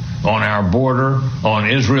adopted on our border, on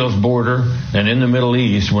Israel's border, and in the Middle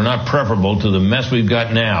East were not preferable to the mess we've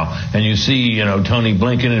got now. And you see, Tony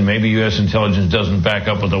Blinken, and maybe U.S. intelligence doesn't back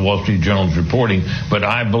up what the Wall Street Journal is reporting, but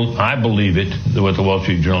I believe it, what the Wall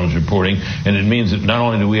Street Journal is reporting, and it means that not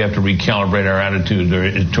only do we have to recalibrate our attitude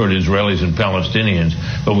toward Israelis and Palestinians,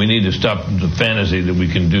 but we need to stop the fantasy that we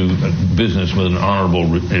can do business with an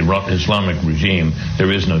honorable Islamic regime.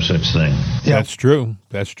 There is no such thing. Yeah. That's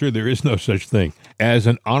true. There is no such thing as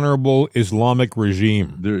an honorable Islamic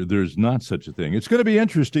regime. There's not such a thing. It's going to be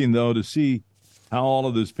interesting, though, to see how all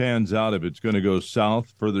of this pans out, if it's going to go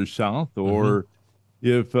further south, or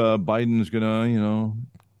if Biden's going to,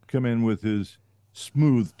 come in with his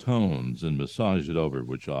smooth tones and massage it over,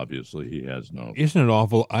 which obviously he has no. Isn't it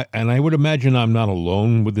awful? I would imagine I'm not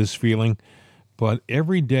alone with this feeling, But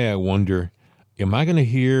every day I wonder, am I going to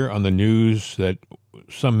hear on the news that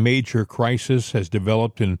some major crisis has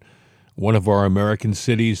developed in one of our American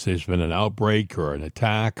cities? There's been an outbreak or an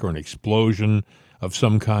attack or an explosion of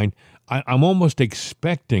some kind. I'm almost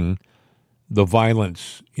expecting the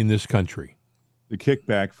violence in this country. The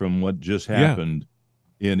kickback from what just happened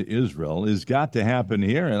in Israel has got to happen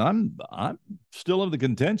here. And I'm still of the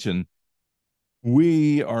contention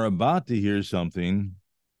we are about to hear something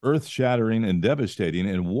earth-shattering and devastating.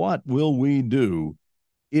 And what will we do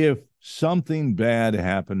if something bad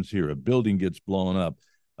happens here? A building gets blown up.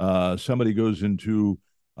 Somebody goes into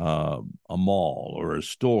a mall or a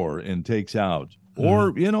store and takes out.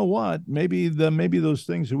 Or, you know what, maybe those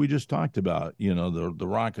things that we just talked about, the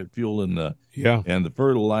rocket fuel and the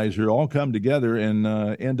fertilizer all come together and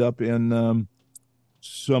end up in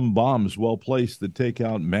some bombs well placed that take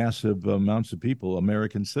out massive amounts of people,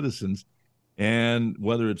 American citizens. And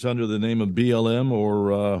whether it's under the name of BLM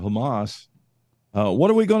or Hamas,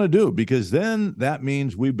 what are we going to do? Because then that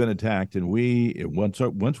means we've been attacked, and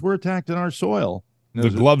once we're attacked in our soil, the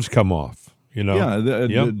gloves come off.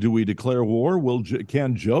 Do we declare war?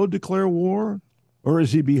 Can Joe declare war, or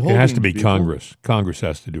is he beholden? It has to be people? Congress. Congress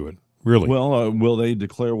has to do it. Really? Well, will they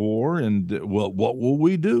declare war? And what will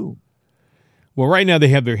we do? Well, right now they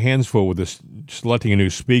have their hands full with this selecting a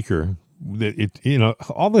new speaker.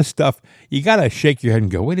 All this stuff. You got to shake your head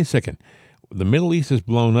and go, wait a second. The Middle East is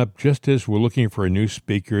blown up just as we're looking for a new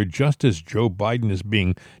speaker, just as Joe Biden is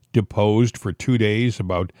being deposed for 2 days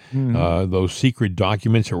about those secret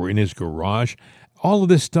documents that were in his garage. All of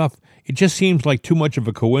this stuff, it just seems like too much of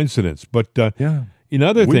a coincidence. But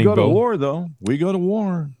another thing, we go to Bill, war, though. We go to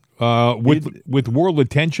war. With world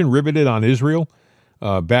attention riveted on Israel,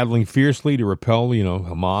 battling fiercely to repel,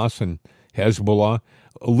 Hamas and Hezbollah.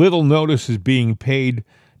 Little notice is being paid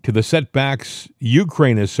to the setbacks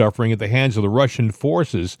Ukraine is suffering at the hands of the Russian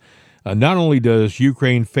forces. Not only does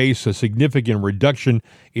Ukraine face a significant reduction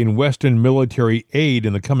in Western military aid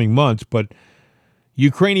in the coming months, but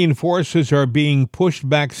Ukrainian forces are being pushed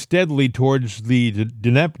back steadily towards the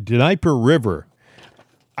Dnieper River.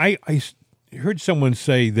 I heard someone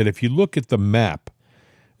say that if you look at the map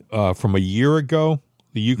from a year ago,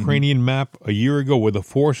 the Ukrainian map a year ago, where the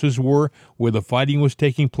forces were, where the fighting was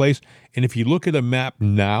taking place, and if you look at a map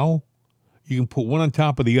now, you can put one on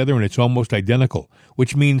top of the other and it's almost identical,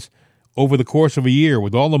 which means over the course of a year,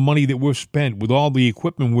 with all the money that we've spent, with all the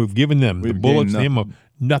equipment we've given them, the bullets, the ammo,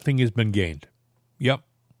 nothing has been gained. Yep.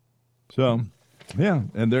 So, yeah,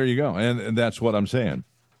 and there you go. And that's what I'm saying.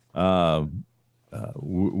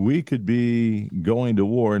 We could be going to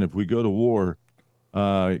war, and if we go to war,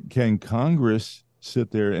 can Congress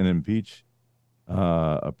sit there and impeach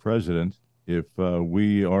a president if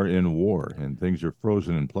we are in war and things are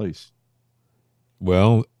frozen in place?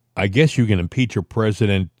 Well, I guess you can impeach a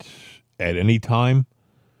president at any time,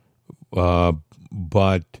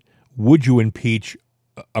 but would you impeach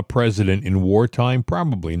a president in wartime?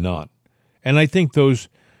 Probably not. And I think those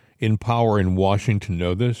in power in Washington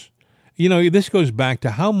know this. This goes back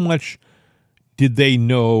to how much did they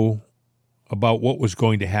know about what was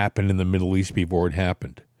going to happen in the Middle East before it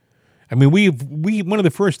happened. I mean, we one of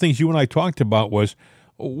the first things you and I talked about was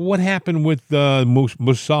what happened with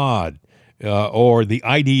Mossad or the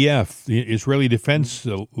IDF, the Israeli Defense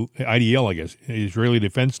IDL, I guess, Israeli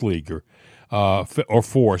Defense League or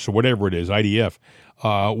Force or whatever it is, IDF.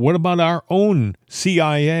 What about our own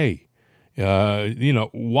CIA?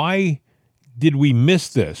 Why did we miss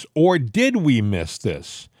this, or did we miss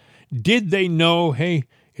this? Did they know? Hey,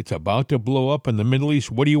 it's about to blow up in the Middle East.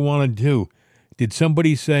 What do you want to do? Did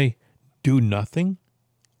somebody say, do nothing?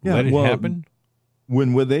 Let it happen?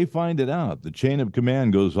 When they find it out, the chain of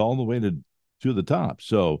command goes all the way to the top.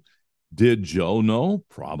 So did Joe know?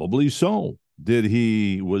 Probably so.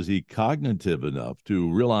 Was he cognitive enough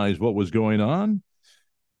to realize what was going on?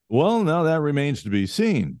 Well, now that remains to be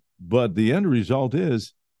seen. But the end result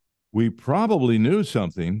is we probably knew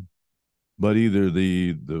something, but either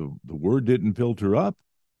the word didn't filter up,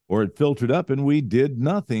 or it filtered up and we did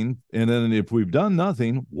nothing. And then if we've done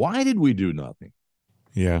nothing, why did we do nothing?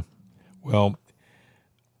 Yeah. Well,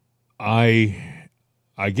 I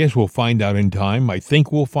guess we'll find out in time. I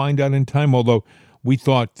think we'll find out in time, although we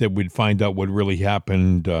thought that we'd find out what really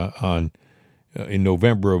happened in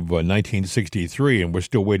November of 1963, and we're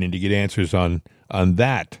still waiting to get answers on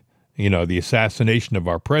that. The assassination of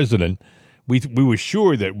our president. We were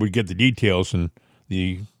sure that we'd get the details in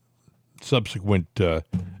the subsequent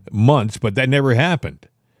months, but that never happened.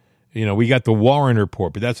 We got the Warren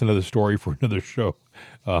report, but that's another story for another show.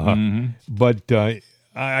 But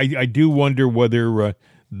I do wonder whether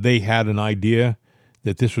they had an idea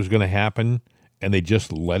that this was going to happen, and they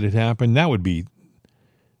just let it happen, that would be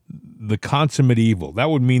the consummate evil. That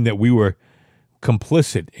would mean that we were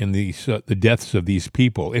complicit in the deaths of these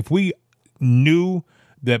people. If we knew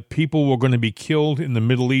that people were going to be killed in the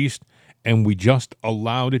Middle East and we just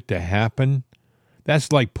allowed it to happen,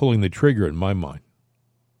 that's like pulling the trigger in my mind.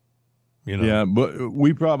 You know? Yeah, but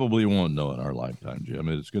we probably won't know in our lifetime, Jim.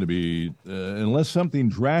 It's going to be, unless something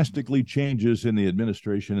drastically changes in the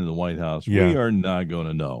administration in the White House, we are not going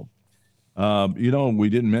to know. We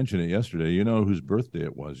didn't mention it yesterday. You know whose birthday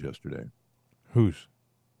it was yesterday? Whose?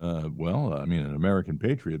 An American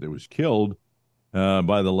patriot that was killed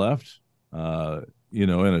by the left, in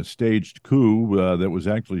a staged coup that was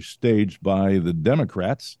actually staged by the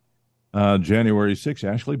Democrats, January 6th,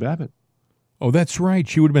 Ashley Babbitt. Oh, that's right.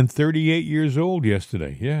 She would have been 38 years old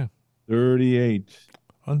yesterday. Yeah. 38.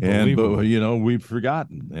 Unbelievable. But, we've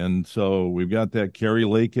forgotten. And so we've got that Carrie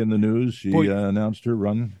Lake in the news. She announced her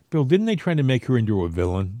run. Bill, didn't they try to make her into a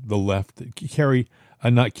villain, the left?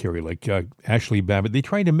 Not Carrie Lake, Ashley Babbitt. They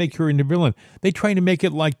tried to make her into a villain. They tried to make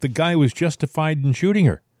it like the guy was justified in shooting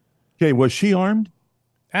her. Okay, was she armed?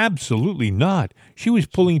 Absolutely not. She was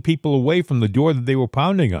pulling people away from the door that they were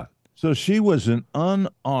pounding on. So she was an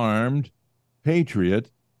unarmed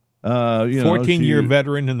patriot, 14-year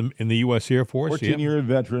veteran in the U.S. Air Force. 14-year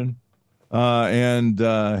veteran, and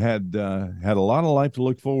had a lot of life to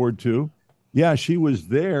look forward to. Yeah, she was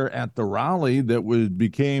there at the rally that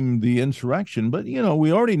became the insurrection. But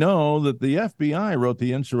we already know that the FBI wrote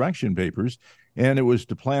the insurrection papers, and it was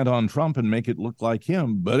to plant on Trump and make it look like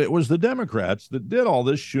him. But it was the Democrats that did all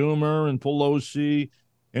this. Schumer and Pelosi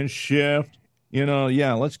and Schiff.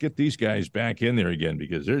 Let's get these guys back in there again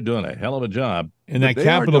because they're doing a hell of a job. And that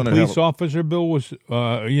Capitol Police officer, Bill, was,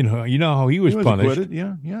 you know how he was punished. Acquitted.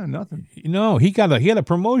 Yeah, nothing. No, he had a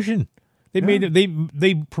promotion.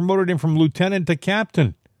 They promoted him from lieutenant to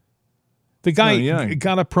captain. The guy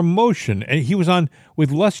got a promotion, and he was on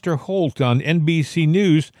with Lester Holt on NBC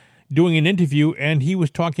News doing an interview, and he was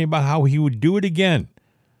talking about how he would do it again.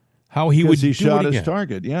 He shot his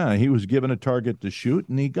target. Yeah, he was given a target to shoot,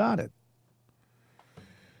 and he got it.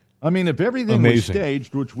 I mean, if everything was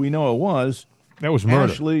staged, which we know it was, that was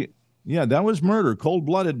murder. That was murder,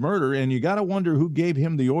 cold-blooded murder, and you got to wonder who gave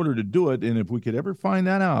him the order to do it. And if we could ever find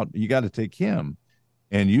that out, you got to take him,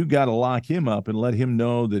 and you got to lock him up and let him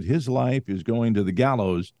know that his life is going to the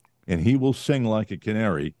gallows, and he will sing like a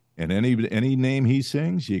canary. And any name he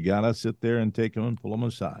sings, you got to sit there and take him and pull him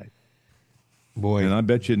aside. Boy, and I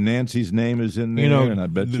bet you Nancy's name is in there, and I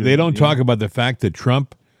bet you they don't talk about the fact that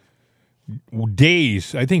Trump,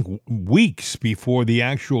 days, I think weeks before the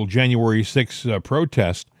actual January 6th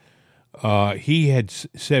protest, he had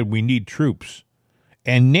said we need troops.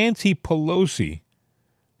 And Nancy Pelosi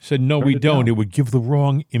said, no, we don't. It would give the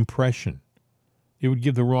wrong impression.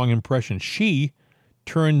 She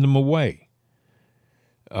turned them away.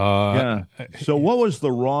 So what was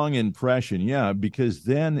the wrong impression? Yeah, because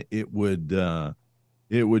then it would have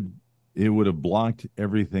blocked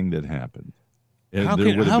everything that happened. How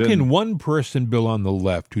can one person, Bill, on the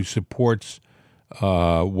left who supports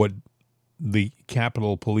what the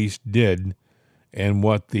Capitol Police did and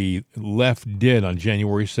what the left did on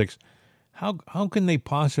January 6th, how can they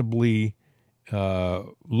possibly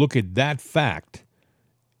look at that fact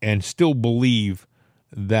and still believe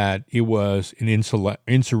that it was an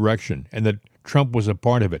insurrection and that Trump was a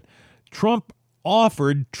part of it? Trump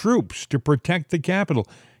offered troops to protect the Capitol.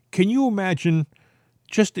 Can you imagine?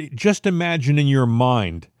 Just imagine in your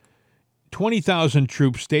mind 20,000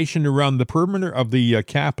 troops stationed around the perimeter of the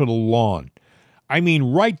Capitol lawn. I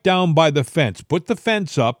mean, right down by the fence. Put the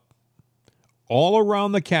fence up all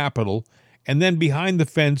around the Capitol, and then behind the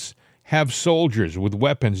fence have soldiers with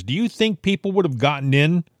weapons. Do you think people would have gotten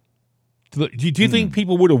in? Do you think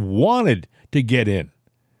people would have wanted to get in?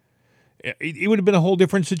 It would have been a whole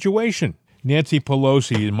different situation. Nancy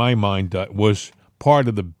Pelosi, in my mind, was part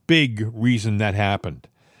of the big reason that happened.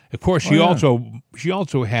 Of course, she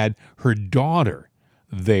also had her daughter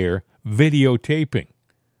there videotaping.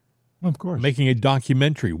 Of course, making a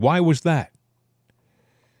documentary. Why was that?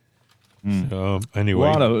 So anyway,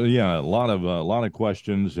 a lot of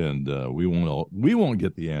questions, and we won't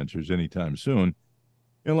get the answers anytime soon,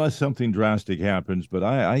 unless something drastic happens. But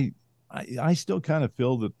I still kind of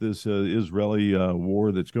feel that this Israeli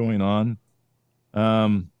war that's going on.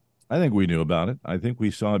 I think we knew about it. I think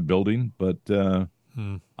we saw it building, but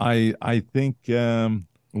I think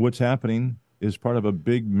what's happening is part of a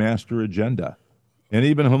big master agenda. And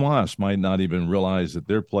even Hamas might not even realize that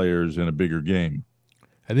they're players in a bigger game.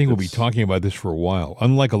 I think we'll be talking about this for a while.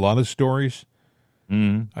 Unlike a lot of stories,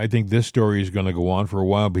 I think this story is going to go on for a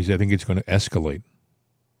while because I think it's going to escalate.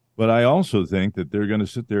 But I also think that they're going to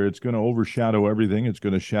sit there. It's going to overshadow everything. It's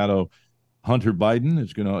going to shadow Hunter Biden.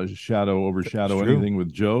 It's going to overshadow anything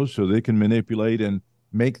with Joe, so they can manipulate and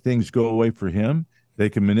make things go away for him. They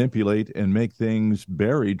can manipulate and make things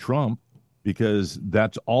bury Trump, because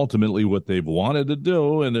that's ultimately what they've wanted to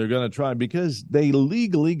do, and they're going to try, because they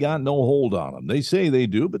legally got no hold on him. They say they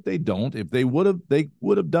do, but they don't. If they would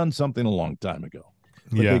have done something a long time ago.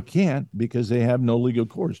 But they can't, because they have no legal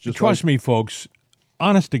course. Trust me, folks,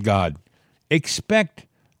 honest to God, expect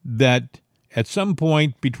that at some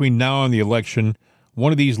point between now and the election,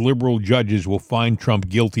 one of these liberal judges will find Trump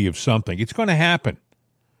guilty of something. It's going to happen.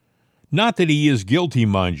 Not that he is guilty,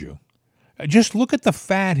 mind you. Just look at the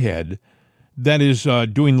fathead that is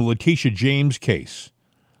doing the Letitia James case.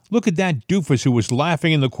 Look at that doofus who was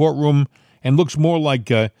laughing in the courtroom and looks more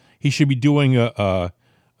like he should be doing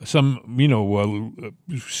some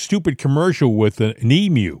stupid commercial with an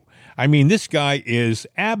emu. I mean, this guy is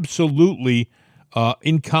absolutely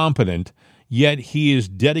incompetent, yet he is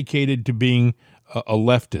dedicated to being a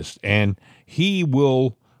leftist, and he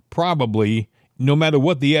will probably, no matter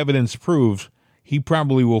what the evidence proves, he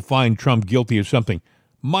probably will find Trump guilty of something.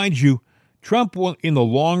 Mind you, Trump will, in the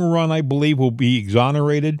long run, I believe, will be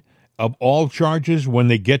exonerated of all charges when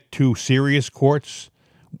they get to serious courts,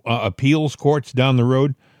 appeals courts down the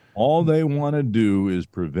road. All they want to do is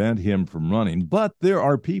prevent him from running. But there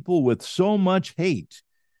are people with so much hate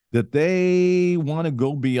that they want to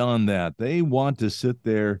go beyond that. They want to sit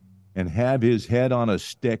there and have his head on a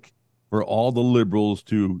stick for all the liberals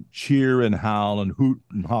to cheer and howl and hoot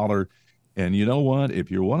and holler. And you know what? If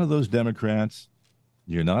you're one of those Democrats,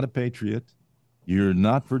 you're not a patriot. You're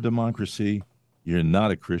not for democracy. You're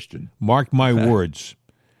not a Christian. Mark my words.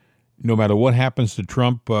 No matter what happens to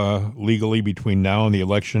Trump legally between now and the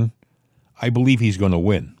election, I believe he's going to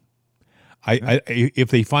win. If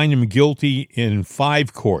they find him guilty in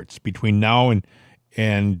 5 courts between now and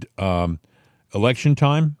election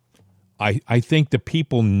time, I think the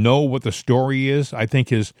people know what the story is. I think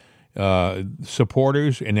his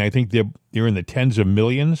supporters, and I think they're in the tens of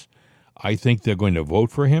millions, I think they're going to vote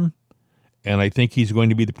for him, and I think he's going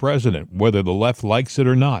to be the president, whether the left likes it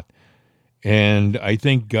or not. And I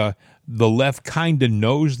think the left kind of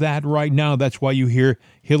knows that right now. That's why you hear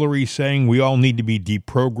Hillary saying we all need to be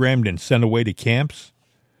deprogrammed and sent away to camps.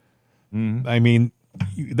 Mm-hmm. I mean,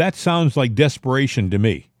 that sounds like desperation to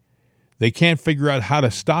me. They can't figure out how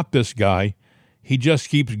to stop this guy. He just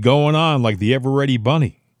keeps going on like the ever-ready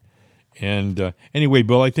bunny. And anyway,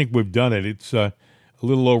 Bill, I think we've done it. It's a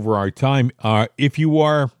little over our time. If you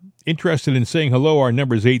are interested in saying hello, our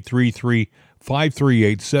number is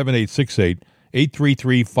 833-538-7868,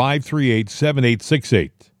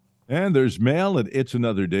 833-538-7868. And there's mail at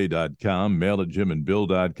itsanotherday.com, mail at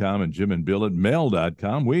jimandbill.com, and jimandbill at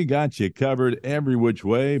mail.com. We got you covered every which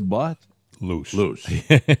way, but loose.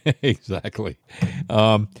 Exactly.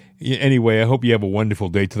 Anyway, I hope you have a wonderful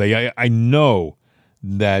day today. I know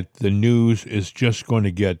that the news is just going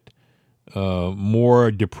to get more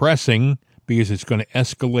depressing because it's going to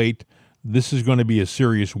escalate. This is going to be a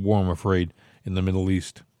serious war, I'm afraid, in the Middle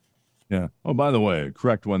East. Yeah. Oh, by the way,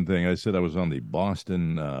 correct one thing. I said I was on the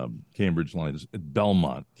Boston Cambridge line.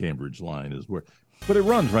 Belmont Cambridge line is where, but it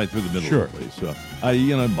runs right through the middle of the place. So,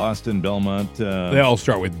 Boston, Belmont. They all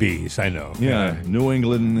start with B's, I know. Yeah, New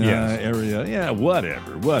England area. Yeah,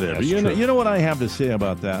 whatever. You know what I have to say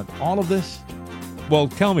about that? All of this? Well,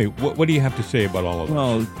 tell me, what do you have to say about all of this?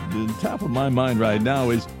 Well, the top of my mind right now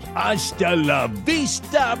is hasta la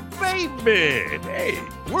vista, baby. Hey,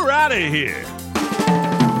 we're out of here.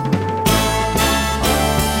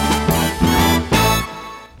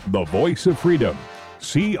 The voice of freedom,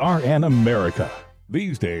 CRN America.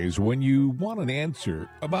 These days, when you want an answer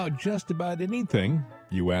about just about anything,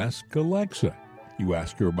 you ask Alexa. You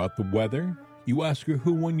ask her about the weather. You ask her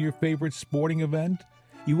who won your favorite sporting event.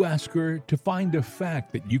 You ask her to find a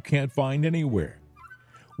fact that you can't find anywhere.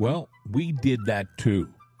 Well, we did that too.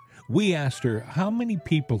 We asked her how many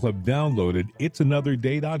people have downloaded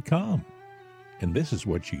itsanotherday.com. And this is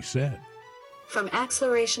what she said. From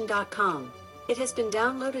acceleration.com. It has been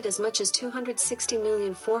downloaded as much as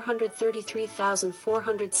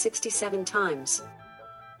 260,433,467 times.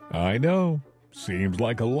 I know. Seems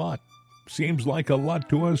like a lot. Seems like a lot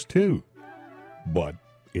to us, too. But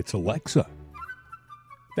it's Alexa.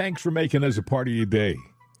 Thanks for making us a part of your day.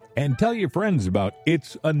 And tell your friends about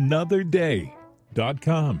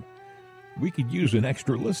itsanotherday.com. We could use an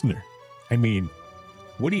extra listener. I mean,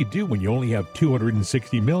 what do you do when you only have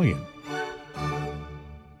 260 million?